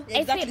 feel. No, I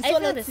exactly. feel So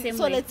the let's see. same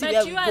So way. let's see But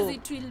where we yours, go.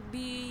 it will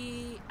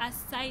be a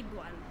side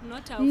one,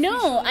 not a no,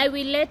 official. I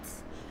will let.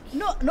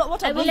 No.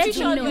 What I I'm will going let to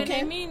you do. know.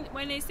 Official,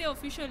 when I say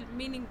official,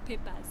 meaning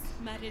papers,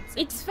 marriage.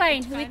 It's fine.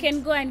 We certificate.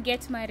 can go and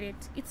get married.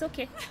 It's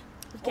okay.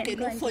 We can Okay,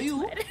 go no, and for get you,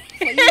 married.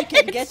 you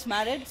can get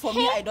married. For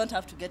me, I don't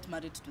have to get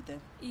married to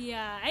them.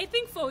 Yeah, I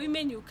think for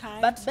women you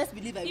can. But best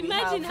believe I will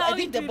Imagine have. how I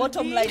think it the will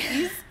bottom be. line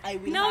is I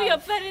will now have. your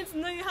parents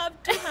know you have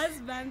 2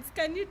 husbands.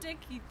 Can you take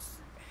it?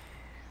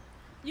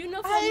 You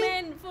know,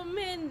 for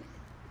men,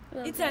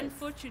 Well, it's guys,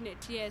 unfortunate,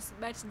 yes,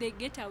 but they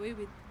get away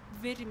with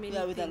very many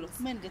Yeah, with a things. lot.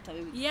 Men get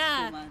away with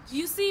Yeah, so much.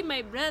 you see,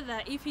 my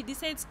brother, if he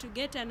decides to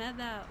get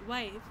another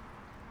wife,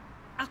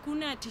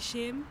 akuna ati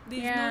shame.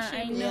 There's Yeah, no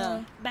shame. I know.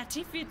 Yeah. But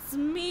if it's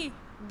me,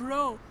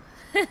 bro,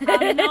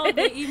 I'm now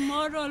the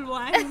immoral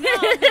one.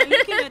 Now they're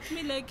looking at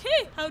me like,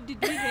 hey, how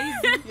did we raise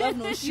you? You have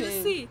no You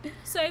shame. see,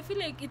 so I feel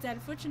like it's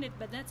unfortunate,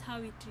 but that's how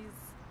it is.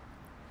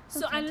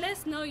 So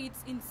unless now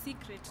it's in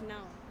secret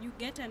now, you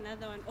get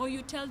another one, or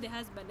you tell the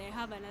husband, I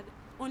have another,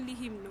 only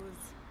him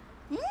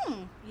knows.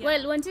 Yeah.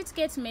 Well, once it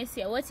gets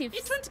messier, what if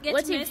it won't get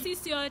what messy,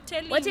 so you're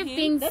telling what if him,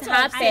 things That's what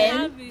I'm happen? saying.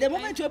 have it. The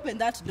moment you open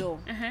that door,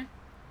 Uh-huh.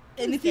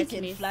 anything Gets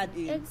can messy. flood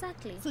in.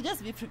 Exactly. So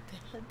just be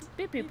prepared.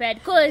 Be prepared,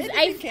 because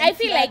Anything I can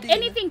feel like flood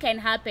in. anything can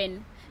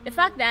happen. The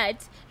fact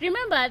that,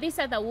 remember, this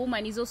other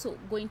woman is also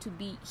going to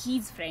be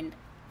his friend,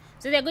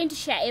 so they're going to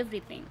share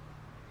everything.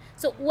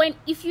 So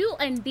if you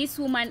and this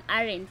woman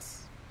aren't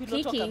We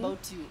don't talk clicking,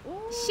 about you.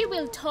 she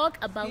will talk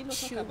about We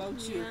don't you, talk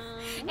about you.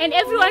 and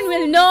everyone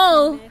will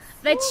know Mess.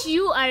 that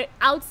you are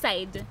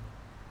outside.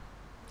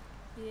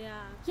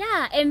 Yeah.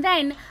 Yeah, and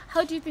then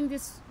how do you think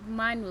this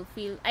man will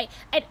feel?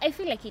 I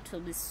feel like it will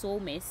be so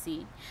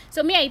messy.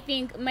 So me, I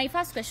think my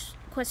first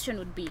question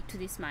would be to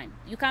this man.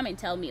 You come and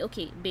tell me,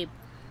 okay, babe,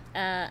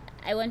 I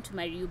want to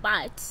marry you,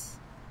 but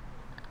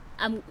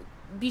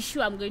be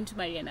sure I'm going to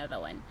marry another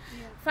one.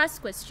 Yeah.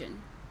 First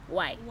question,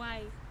 why?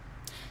 Why?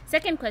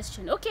 Second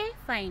question, okay,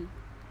 fine.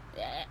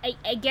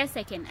 I guess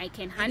I can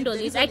handle the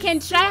it. reason I can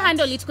is try what?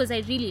 handle it because I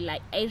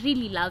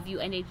really love you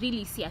and I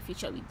really see a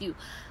future with you.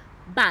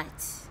 But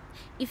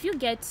if you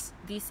get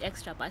this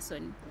extra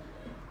person,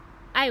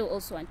 I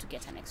also want to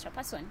get an extra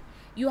person.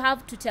 You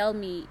have to tell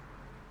me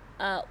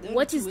what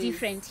only is two ways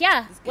different.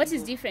 Yeah, this can what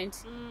is go.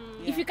 different?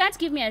 Yeah. If you can't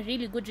give me a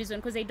really good reason,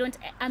 because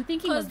I'm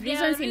thinking 'Cause of there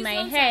reasons are in my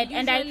reasons head,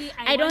 and usually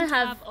I don't want to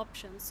have.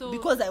 options. So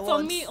Because I for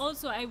want. me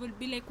also, I will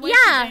be like, why Yeah,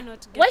 should I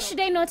not get why should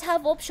I options? not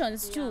have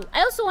options too? Yeah.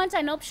 I also want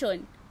an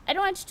option. I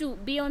don't want to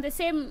be on the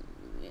same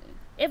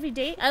every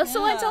day. I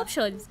also want Yeah.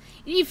 options.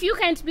 If you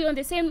can't be on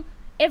the same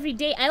every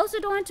day, I also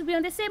don't want to be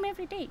on the same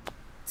every day.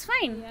 It's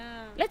fine.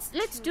 Yeah.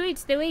 Let's do it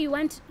the way you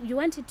want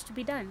it to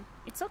be done.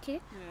 It's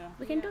okay. Yeah.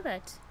 We can Yeah. do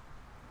that.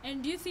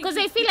 And do you think 'Cause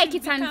I it feel like will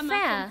it's become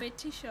unfair. a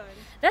competition?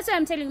 That's why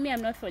I'm telling me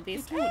I'm not for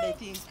this. It would, I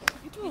think.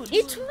 It would.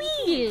 It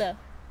will.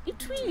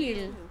 It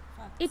will.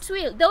 It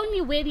will. The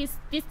only way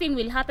this thing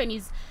will happen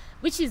is,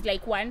 which is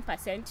like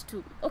 1%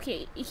 to,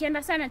 okay, you can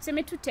understand, and say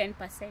to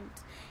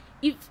 10%.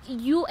 If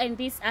you and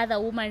this other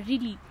woman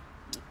really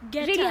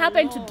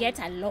happen to along. get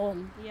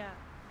along, Yeah.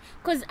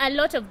 because a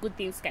lot of good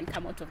things can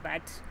come out of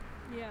that.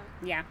 Yeah.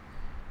 Yeah.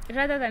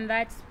 Rather than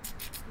that,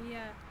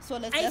 Yeah. So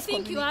let's I just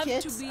think you have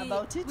communicate to be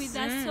about it. with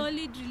a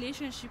solid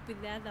relationship with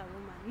the other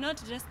woman,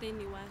 not just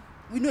anyone.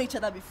 We know each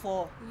other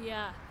before.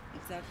 Yeah.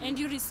 Exactly. And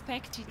you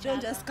respect each You don't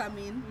other. just come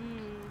in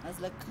as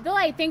like though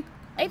I think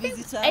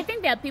Visitor. I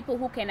think there are people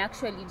who can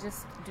actually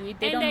just do it.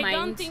 They and don't I mind.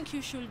 don't think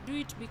you should do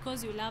it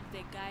because you love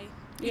the guy.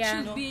 It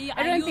Yeah. should be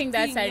I a don't you think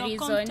that's thing, a you're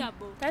reason.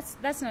 comfortable.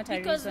 That's not a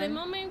Because the reason.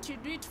 moment you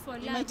do it for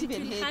love, might it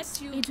even will hate.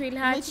 hurt you. It will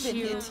might hurt even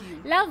you. hate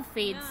you. Love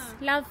fades.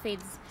 Yeah. Love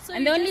fades. So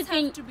And you the only just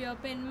thing, have to be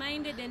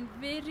open-minded and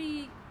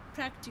very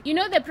practical. you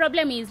know, the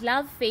problem is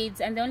love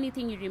fades, and the only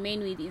thing you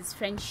remain with is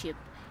friendship.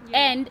 Yeah.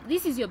 And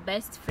this is your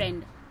best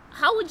friend.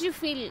 How would you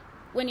feel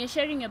when you're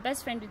sharing your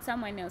best friend with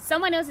someone else?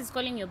 Someone else is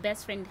calling your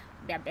best friend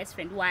their best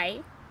friend.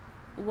 Why?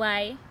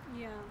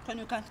 Yeah. when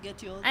you can't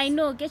get yours. I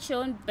know. Get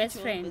your own best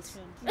your own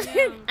friend. best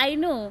friend. Yeah. I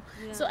know.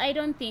 Yeah. So I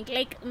don't think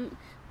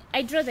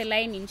I draw the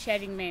line in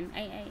sharing men.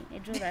 I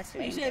draw that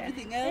line. You share there.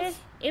 everything else?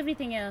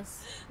 Everything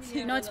else.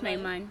 Yeah. Not my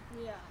man.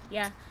 Yeah.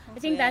 Yeah. I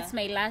Also, think yeah. that's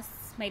my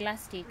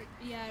last take.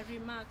 Yeah.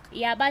 Remark.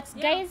 Yeah, but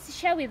Yeah. guys,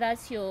 share with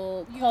us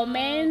your Your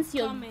comments,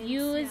 your comments,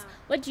 views. yeah.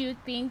 What do you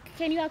think?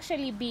 Can you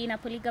actually be in a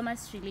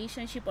polygamous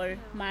relationship or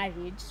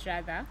marriage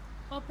rather?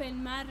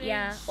 Open marriage.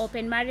 Yeah,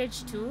 open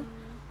marriage too.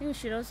 We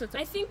should also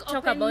I think talk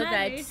open about that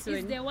marriage soon.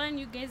 is the one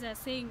you guys are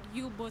saying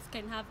you both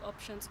can have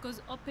options,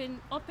 because open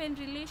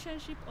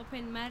relationship,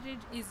 open marriage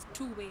is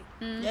two-way.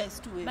 Yeah, it's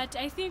two-way. But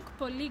I think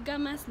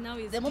polygamous now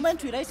is The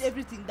moment we different. write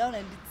everything down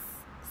and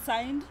it's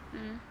signed,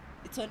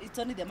 it's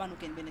only the man who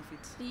can benefit.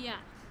 Yeah.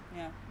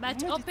 Yeah. But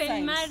The moment it's open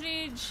signed,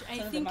 marriage, I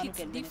only the think man who it's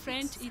can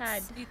different. benefit.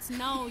 Sad. It's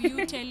now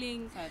you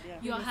telling Sad, yeah.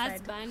 your Really sad.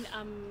 husband,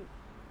 I'm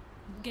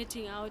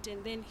getting out,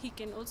 and then he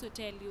can also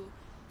tell you.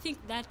 I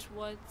think that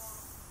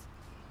what's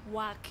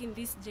work in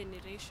this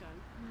generation.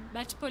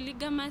 But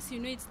polygamous,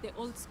 it's the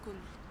old school.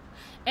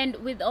 And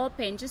with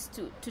open, just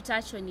to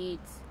touch on it,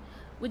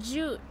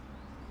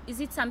 is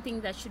it something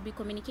that should be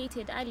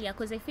communicated earlier?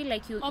 Because I feel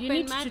like you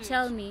need marriage. to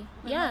tell me.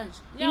 marriage.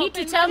 You need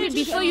to open tell me marriage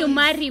before is- you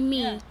marry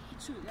me. Yeah,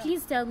 true, yeah.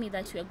 Please tell me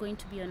that we are going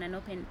to be on an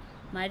open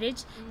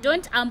marriage.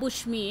 Don't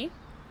ambush me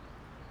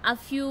a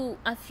few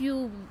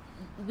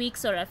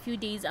weeks or a few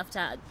days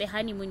after the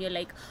honeymoon. You're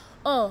like,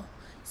 oh,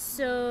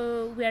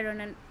 so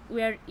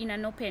we're in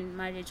an open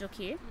marriage,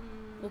 okay?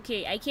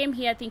 Okay, I came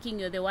here thinking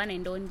you're the one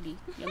and only.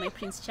 You're my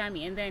Prince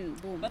Charming, and then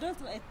boom. But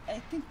also, I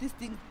think these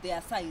things, they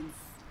are signs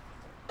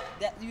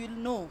that you will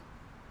know.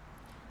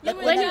 You Like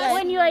will when a you guy-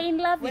 when you are in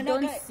love, you when a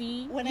don't guy-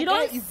 see. when You a guy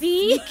don't is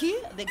see. sneaky,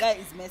 the guy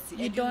is messy.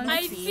 You and don't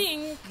I notice.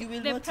 think You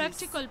will the notice.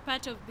 practical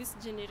part of this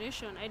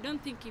generation, I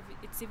don't think if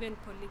it's even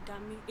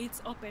polygamy,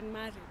 it's open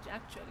marriage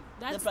actually.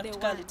 That's the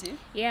practicality.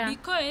 Yeah.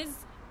 Because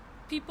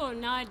people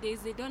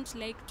nowadays, they don't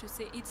like to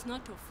say it's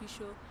not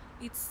official.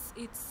 It's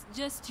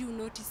just you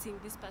noticing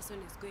this person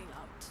is going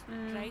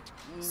out, right?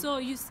 So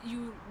you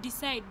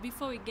decide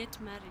before we get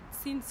married,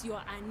 since you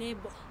are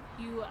unable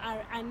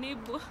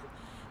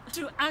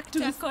to act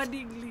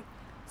accordingly.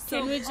 So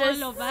Can we just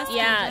all of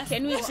us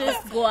can we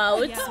just go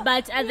out? Yeah.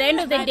 But at the end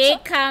of the But- day,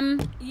 come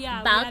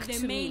yeah, back we are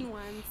to the main me.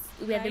 ones.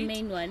 We are the right?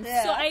 main ones.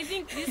 Yeah. So I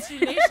think this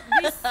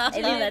this I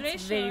think generation,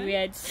 that's very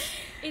weird.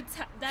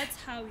 that's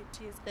how it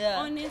is, Yeah.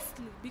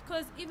 honestly.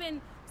 Because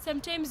even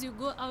sometimes you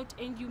go out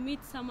and you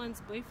meet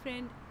someone's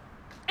boyfriend,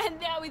 and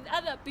they are with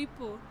other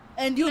people.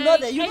 And you Like, know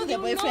that you know and the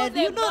boyfriend,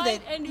 the you know boy-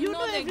 that and you know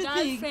know the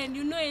everything. girlfriend,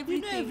 you know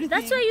everything. everything.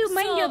 That's why you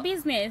mind So, your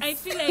business. I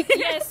feel like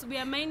yes, we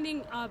are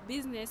minding our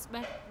business,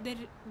 but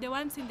the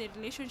ones in the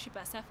relationship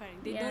are suffering.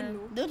 They Yeah. don't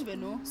know. Don't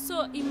even know.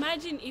 So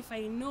imagine if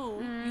I know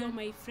you're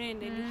my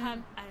friend and you have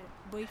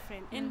a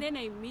boyfriend, and then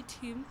I meet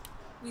him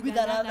with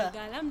another another.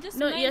 girl. I'm just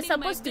No, you're minding my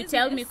supposed to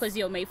tell me business. because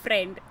you're my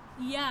friend.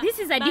 Yeah, This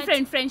is a but-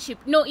 different friendship.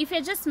 No, if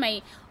you're just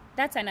my,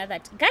 that's another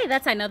guy.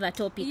 That's another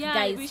topic, Yeah,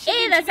 guys. we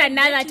shouldn't That's even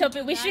another get into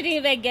topic. We that. shouldn't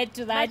even get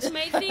to that. But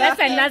my thing That's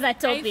is, another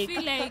topic. I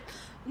feel like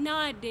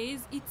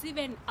nowadays it's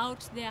even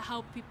out there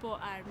how people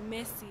are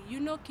messy.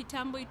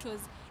 Kitambo, it was,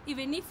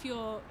 even if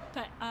your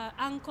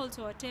uncles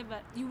or whatever,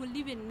 you will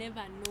even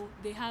never know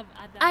they have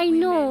other I women.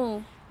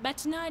 know.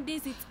 But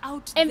nowadays it's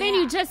out And there. then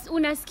you just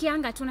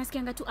unasikianga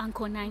tu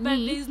anko nani. But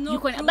there's no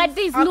Yuko na- proof. but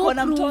there's Ako no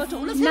na proof. mtoto.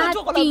 Unasikia tu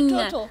ako na Nothing.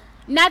 mtoto.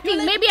 Nothing.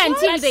 You're like, Maybe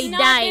until what? they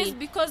nowadays, die.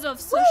 because of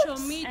social What?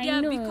 media,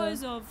 I know.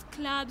 because of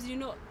clubs,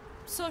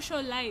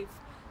 social life.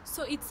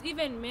 So it's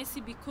even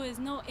messy because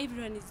now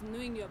everyone is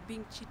knowing you're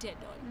being cheated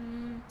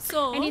on.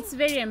 So And it's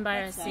very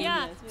embarrassing.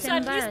 yeah. It's So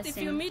at least if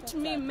you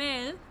embarrassing. meet me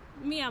male,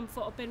 I'm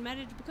for open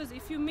marriage, because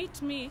if you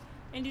meet me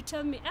and you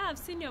tell me, I've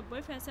seen your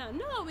boyfriend, I say,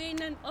 no, we're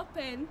in an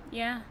open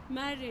Yeah.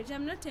 marriage.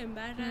 I'm not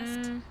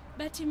embarrassed.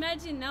 But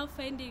imagine now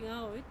finding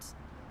out.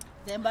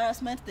 The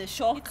embarrassment, the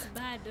shock, It's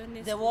bad,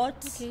 honestly. the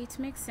what? Okay, it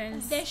makes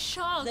sense. The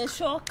shock. The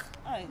shock.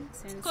 Aye.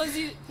 Sense. Because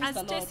as a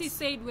lot. Tessie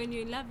said, when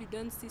you're in love, you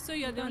don't see. So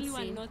you're the don't only see.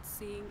 one not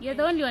seeing. You're and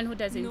the only one who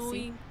doesn't see.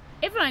 knowing.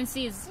 Everyone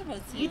sees.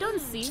 Everyone sees. You don't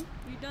see.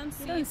 You don't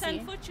see. don't It's see.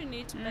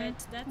 unfortunate,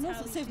 but that's And how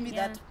also it save me is.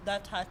 Yeah.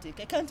 that heartache.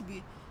 I can't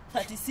be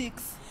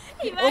 36,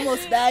 Imagine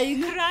almost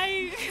dying.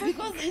 crying.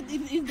 Because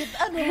in the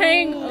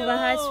Crying no. over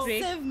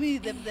heartbreak. Save me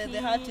the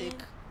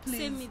heartache, please.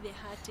 Save me the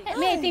heartache. I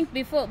mean, I think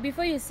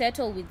before you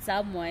settle with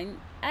someone,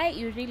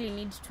 you really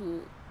need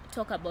to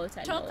talk about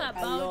a Talk lot.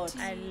 about lot.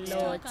 it. A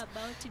Talk lot.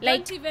 about it.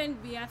 Like- Don't even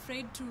be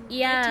afraid to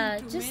Yeah, get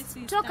into just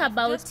messy talk stuff.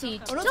 about Just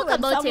it. talk And about also Talk when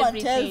about someone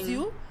everything. tells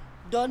you,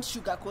 don't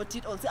sugarcoat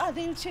it or say,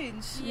 they'll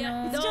change.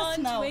 Yeah, It's just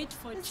don't now. wait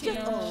for It's change.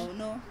 just, oh,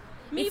 no.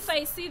 Me, if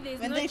I see there's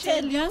when no they change,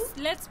 tell you- just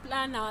let's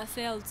plan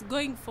ourselves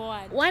going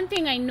forward. One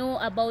thing I know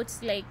about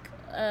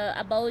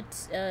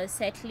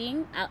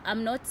settling,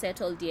 I'm not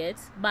settled yet,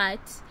 but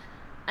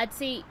I'd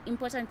say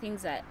important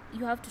things are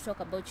you have to talk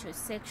about your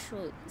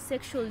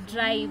sexual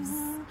drives,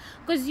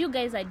 because you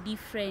guys are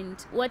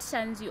different. What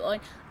turns you on?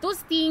 Those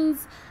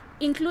things,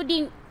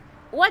 including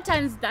what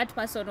turns that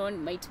person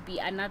on, might be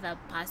another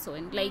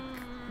person, like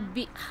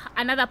be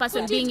another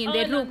person Put being it in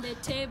the all room. on the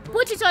table.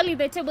 Put it all in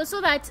the table so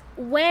that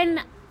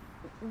when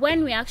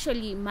we're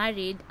actually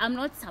married, I'm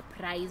not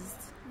surprised.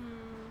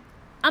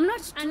 I'm not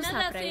too Another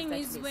surprised. thing at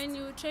is least. when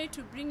you try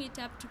to bring it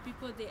up to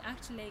people, they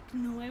act like,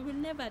 no, I will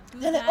never do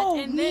They're like, that. "Oh,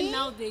 and me? then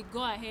now they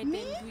go ahead Me?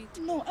 and do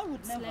it. No, I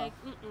would It's never. like,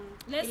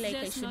 let's I feel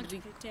like just not I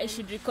pretend.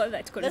 should recall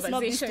that Let's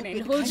not be conversation and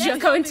stupid. hold Let's you not be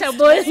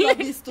accountable. Let's not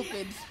be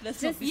stupid.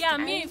 Let's not be Yeah,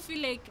 stupid. me, I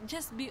feel like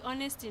just be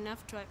honest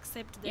enough to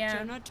accept that Yeah.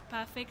 you're not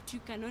perfect. You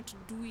cannot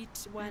do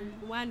it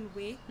one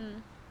way.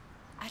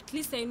 at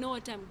least I know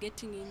what I'm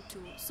getting into.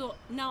 So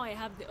now I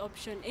have the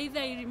option. Either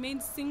I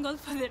remain single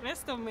for the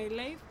rest of my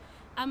life,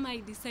 I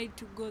might decide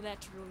to go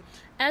that road.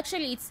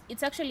 Actually,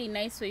 it's actually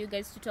nice for you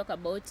guys to talk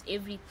about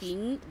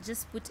everything.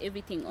 Just put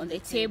everything on the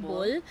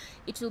table.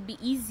 It will be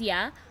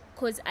easier,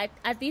 because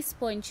at this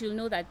point you'll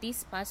know that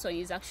this person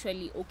is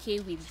actually okay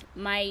with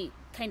my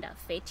kind of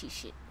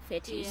fetish.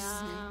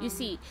 Yeah. You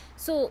see,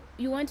 so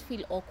you won't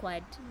feel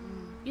awkward.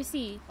 You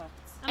see,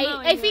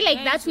 Ama I feel when like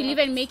your that will guys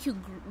even make you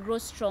grow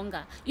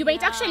stronger. You might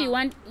Yeah. actually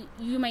want,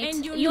 you might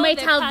And you might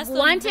the have person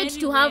wanted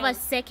very to have well. a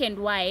second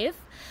wife,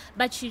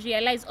 but you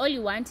realize all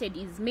you wanted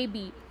is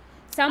maybe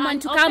someone An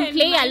to come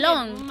play open-minded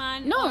along.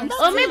 woman No,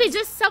 or or maybe it.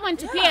 just someone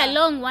to play Yeah.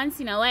 along once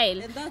in a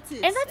while. And that's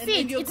it. And that's then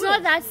it. you're It's good.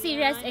 not that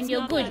serious, Yeah, and it's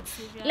you're not good. that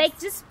serious. Like,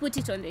 just put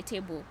it on the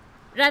table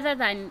rather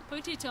than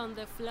Put it on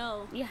the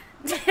floor. yeah.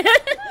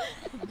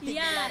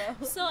 Yeah.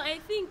 So I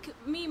think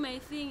my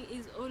thing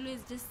is always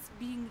just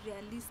being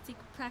realistic,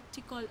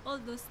 practical, all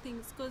those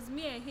things. Because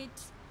I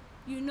hate,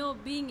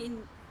 being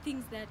in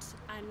things that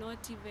are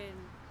not even,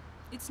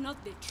 it's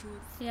not the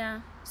truth.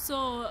 Yeah.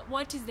 So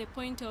what is the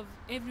point of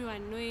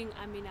everyone knowing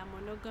I'm in a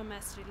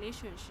monogamous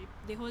relationship?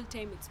 The whole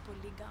time it's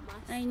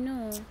polygamous. I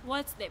know.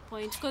 What's the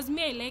point? Because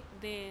I like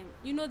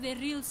the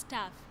real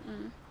stuff.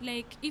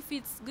 Like, if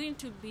it's going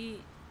to be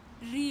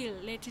real,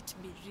 let it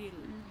be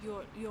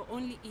real. You're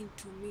only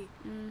into me.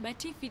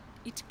 But if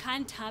it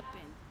can't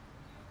happen,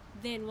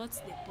 then what's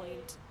the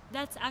point?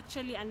 That's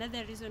actually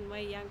another reason why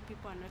young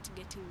people are not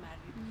getting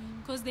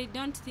married, because they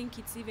don't think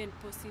it's even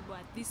possible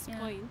at this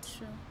point.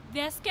 True.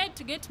 They're scared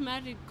to get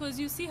married because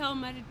you see how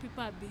married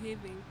people are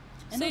behaving.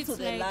 And So also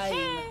it's the like, lying.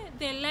 hey,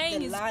 the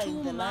lying is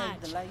too the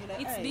much. lying. You're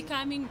like, It's "Aye,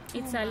 becoming too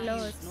It's much. a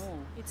lot. No.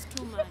 It's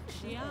too much.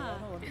 I Yeah.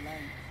 don't want to lie.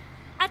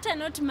 After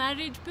not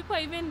married, people are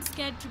even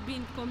scared to be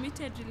in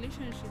committed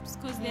relationships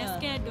because they're Yeah.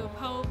 scared of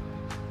how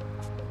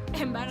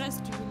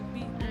embarrassed you will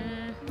be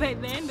by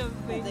the end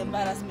of the The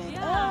embarrassment.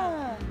 Yeah.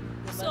 Ah,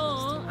 the So,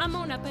 embarrassment. ama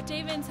unapata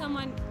even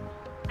someone,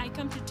 I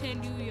come to tell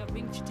you you're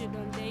being cheated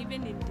on, they're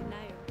even in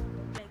denial.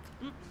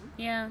 Like,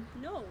 Yeah.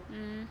 no.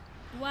 Mm.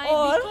 Why?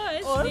 Or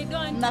Because they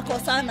don't.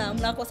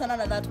 mnakosana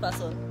na that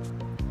person.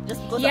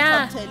 Just because Yeah.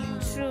 I can't tell you.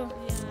 True.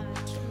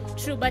 Yeah,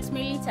 True. But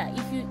Melita,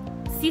 if you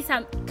see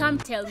some, come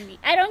tell me.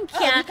 I don't Ah,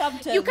 care. you come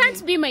tell You can't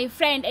me. be my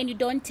friend and you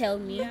don't tell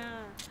me. yeah.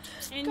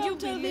 And Come you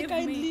tell me believe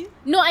kindly. me.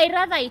 No, I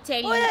rather I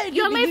tell you. Oh, yeah, you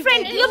You're my believe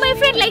friend. me. You're my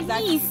friend like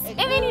Exactly, this, and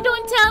then you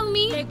don't tell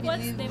me. Like,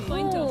 what's the Believe me.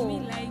 point of Oh.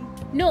 me lying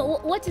to No.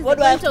 What is What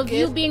the do I point have of to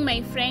you give? being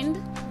my friend?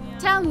 Yeah.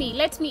 Tell me.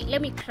 Let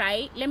me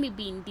cry. Let me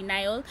be in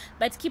denial.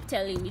 But keep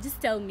telling me. Just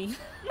tell me.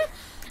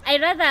 I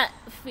rather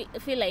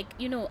feel like,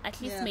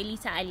 at least Yeah.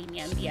 Melita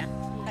aliniambia.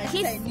 At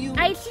least I knew.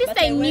 At least but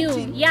I went knew.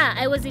 in. Yeah,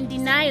 I was in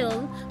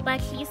denial,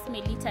 but at least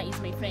Melita is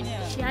my friend.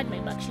 Yeah. She had my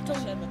back. She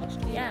told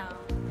me. Yeah.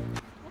 Okay.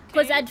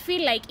 Because I'd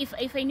feel like if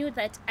I knew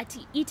that at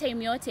hii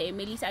time yote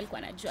Melita alikuwa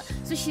anajua.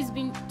 So she's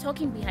been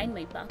talking behind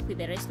my back with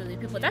the rest of the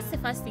people. That's the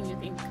first thing you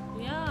think.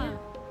 Yeah.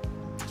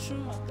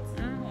 True.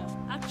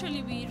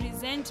 Actually, we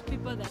resent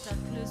people that are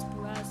close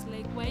to us.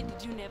 Like, why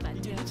did you never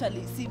You tell me?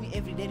 literally see me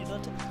every day. You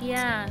don't.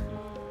 Yeah.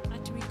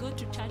 But we go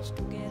to church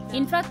together.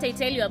 In fact, I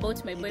tell you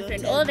about my You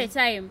boyfriend don't tell all me. the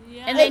time.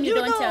 Yeah. And then And you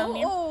don't know, tell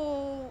me.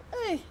 Oh,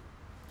 hey.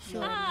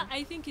 Sure.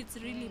 I think it's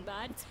really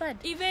bad. It's bad.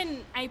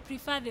 Even I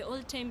prefer the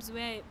old times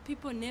where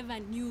people never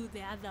knew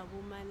the other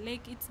woman.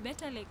 Like, it's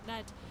better like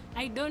that.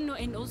 I don't know,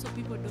 and also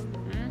people don't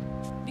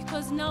know.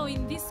 Because now,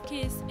 in this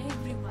case,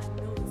 everyone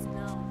knows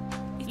now.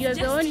 It's You're the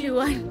just only you.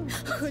 one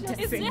who It's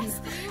doesn't know.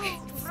 just you,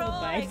 It's bro. so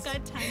I bad.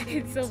 can't handle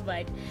It's it. so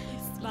bad.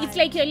 It's It's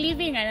like you're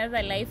living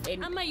another life,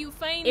 and Ama, you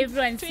find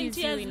everyone 20 sees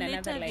you years in later,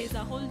 another life. there's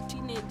a whole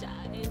teenager,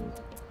 and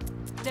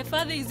the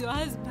father is your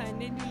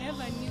husband, and you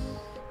never knew.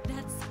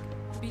 That's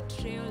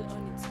betrayal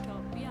on its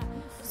top. Yeah.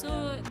 So,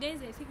 guys,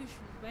 I think we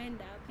should wind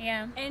up.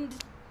 yeah. And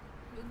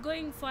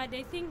going forward,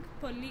 I think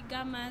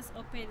polygamous,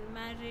 open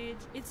marriage,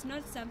 it's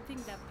not something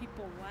that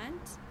people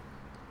want,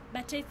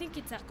 but I think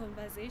it's a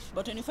conversation.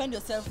 But when you find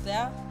yourself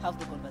there, have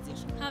the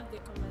conversation. Have the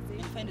When conversation.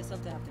 you find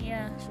yourself there, have the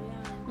Yeah.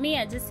 Yeah. Me,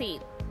 I just say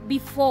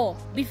before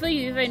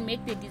you even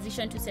make the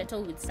decision to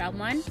settle with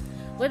someone,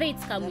 whether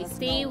it's can we Let us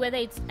stay, know. whether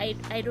it's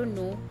I don't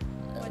know,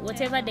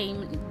 whatever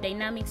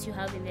dynamics you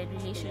have in the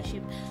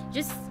relationship,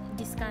 just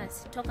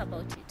discuss, talk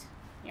about it.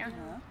 Yeah.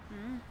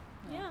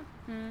 Yeah.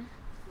 Mm.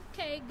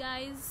 Okay,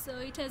 guys, so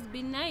it has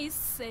been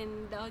nice,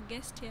 and our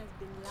guest here has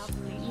been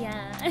lovely.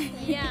 Yeah.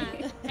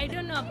 Yeah. I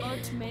don't know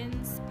about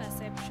men's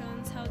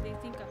perceptions, how they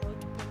think about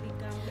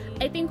polygamy.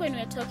 I think when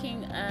we're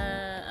talking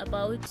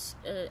about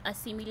a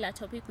similar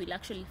topic, we'll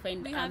actually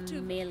find we a have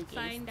to male guest.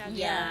 find a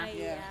Yeah. guy.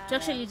 Yeah. To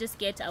actually just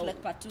get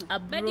Like part two. a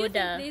But do you think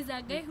broader. there's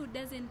a guy who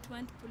doesn't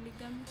want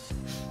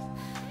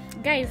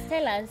polygamy? Guys,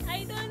 tell us.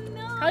 I don't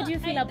know. How do you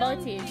feel I about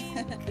don't it?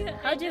 think.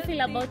 How do you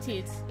feel about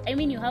it? I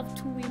mean, you have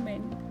two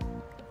women.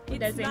 Who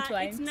It's doesn't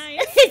want? It's nice.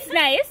 It's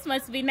nice.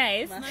 Must be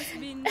nice. Must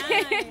be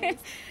nice.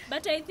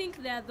 But I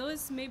think there are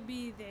those,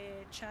 maybe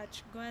the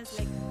church goers,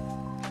 like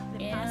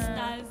the Yeah.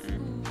 pastors,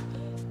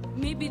 who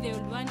maybe they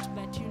would want,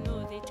 but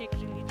they take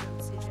religion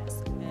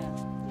seriously.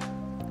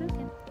 Yeah.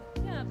 Okay.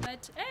 Yeah,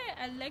 but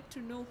I'd like to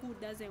know who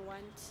doesn't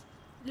want,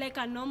 like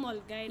a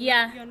normal guy.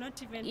 Yeah. You're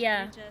not even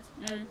Yeah. teenagers.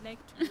 I'd like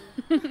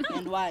to know.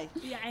 And why?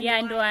 Yeah,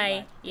 and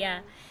why? Yeah.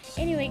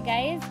 Anyway,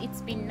 guys,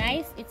 it's been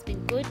nice. It's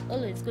been good.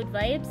 Always good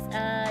vibes.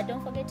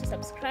 Don't forget to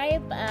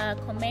subscribe,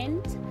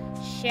 comment,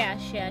 share.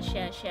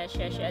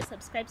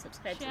 Subscribe.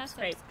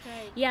 Subscribe.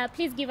 Yeah,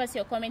 please give us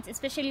your comments,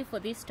 especially for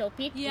this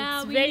topic. Yeah,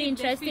 it's we very need the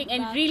interesting,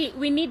 and feedback. really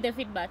we need the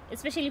feedback,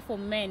 especially for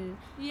men.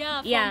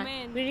 Yeah, for Yeah,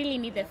 men. we really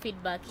need the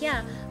feedback.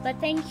 Yeah, but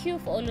thank you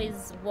for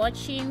always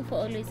watching, for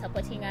always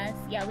supporting us.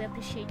 Yeah, we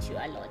appreciate you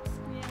a lot.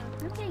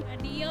 Yeah. Okay,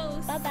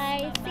 Adios. bye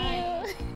bye. Bye-bye. See you.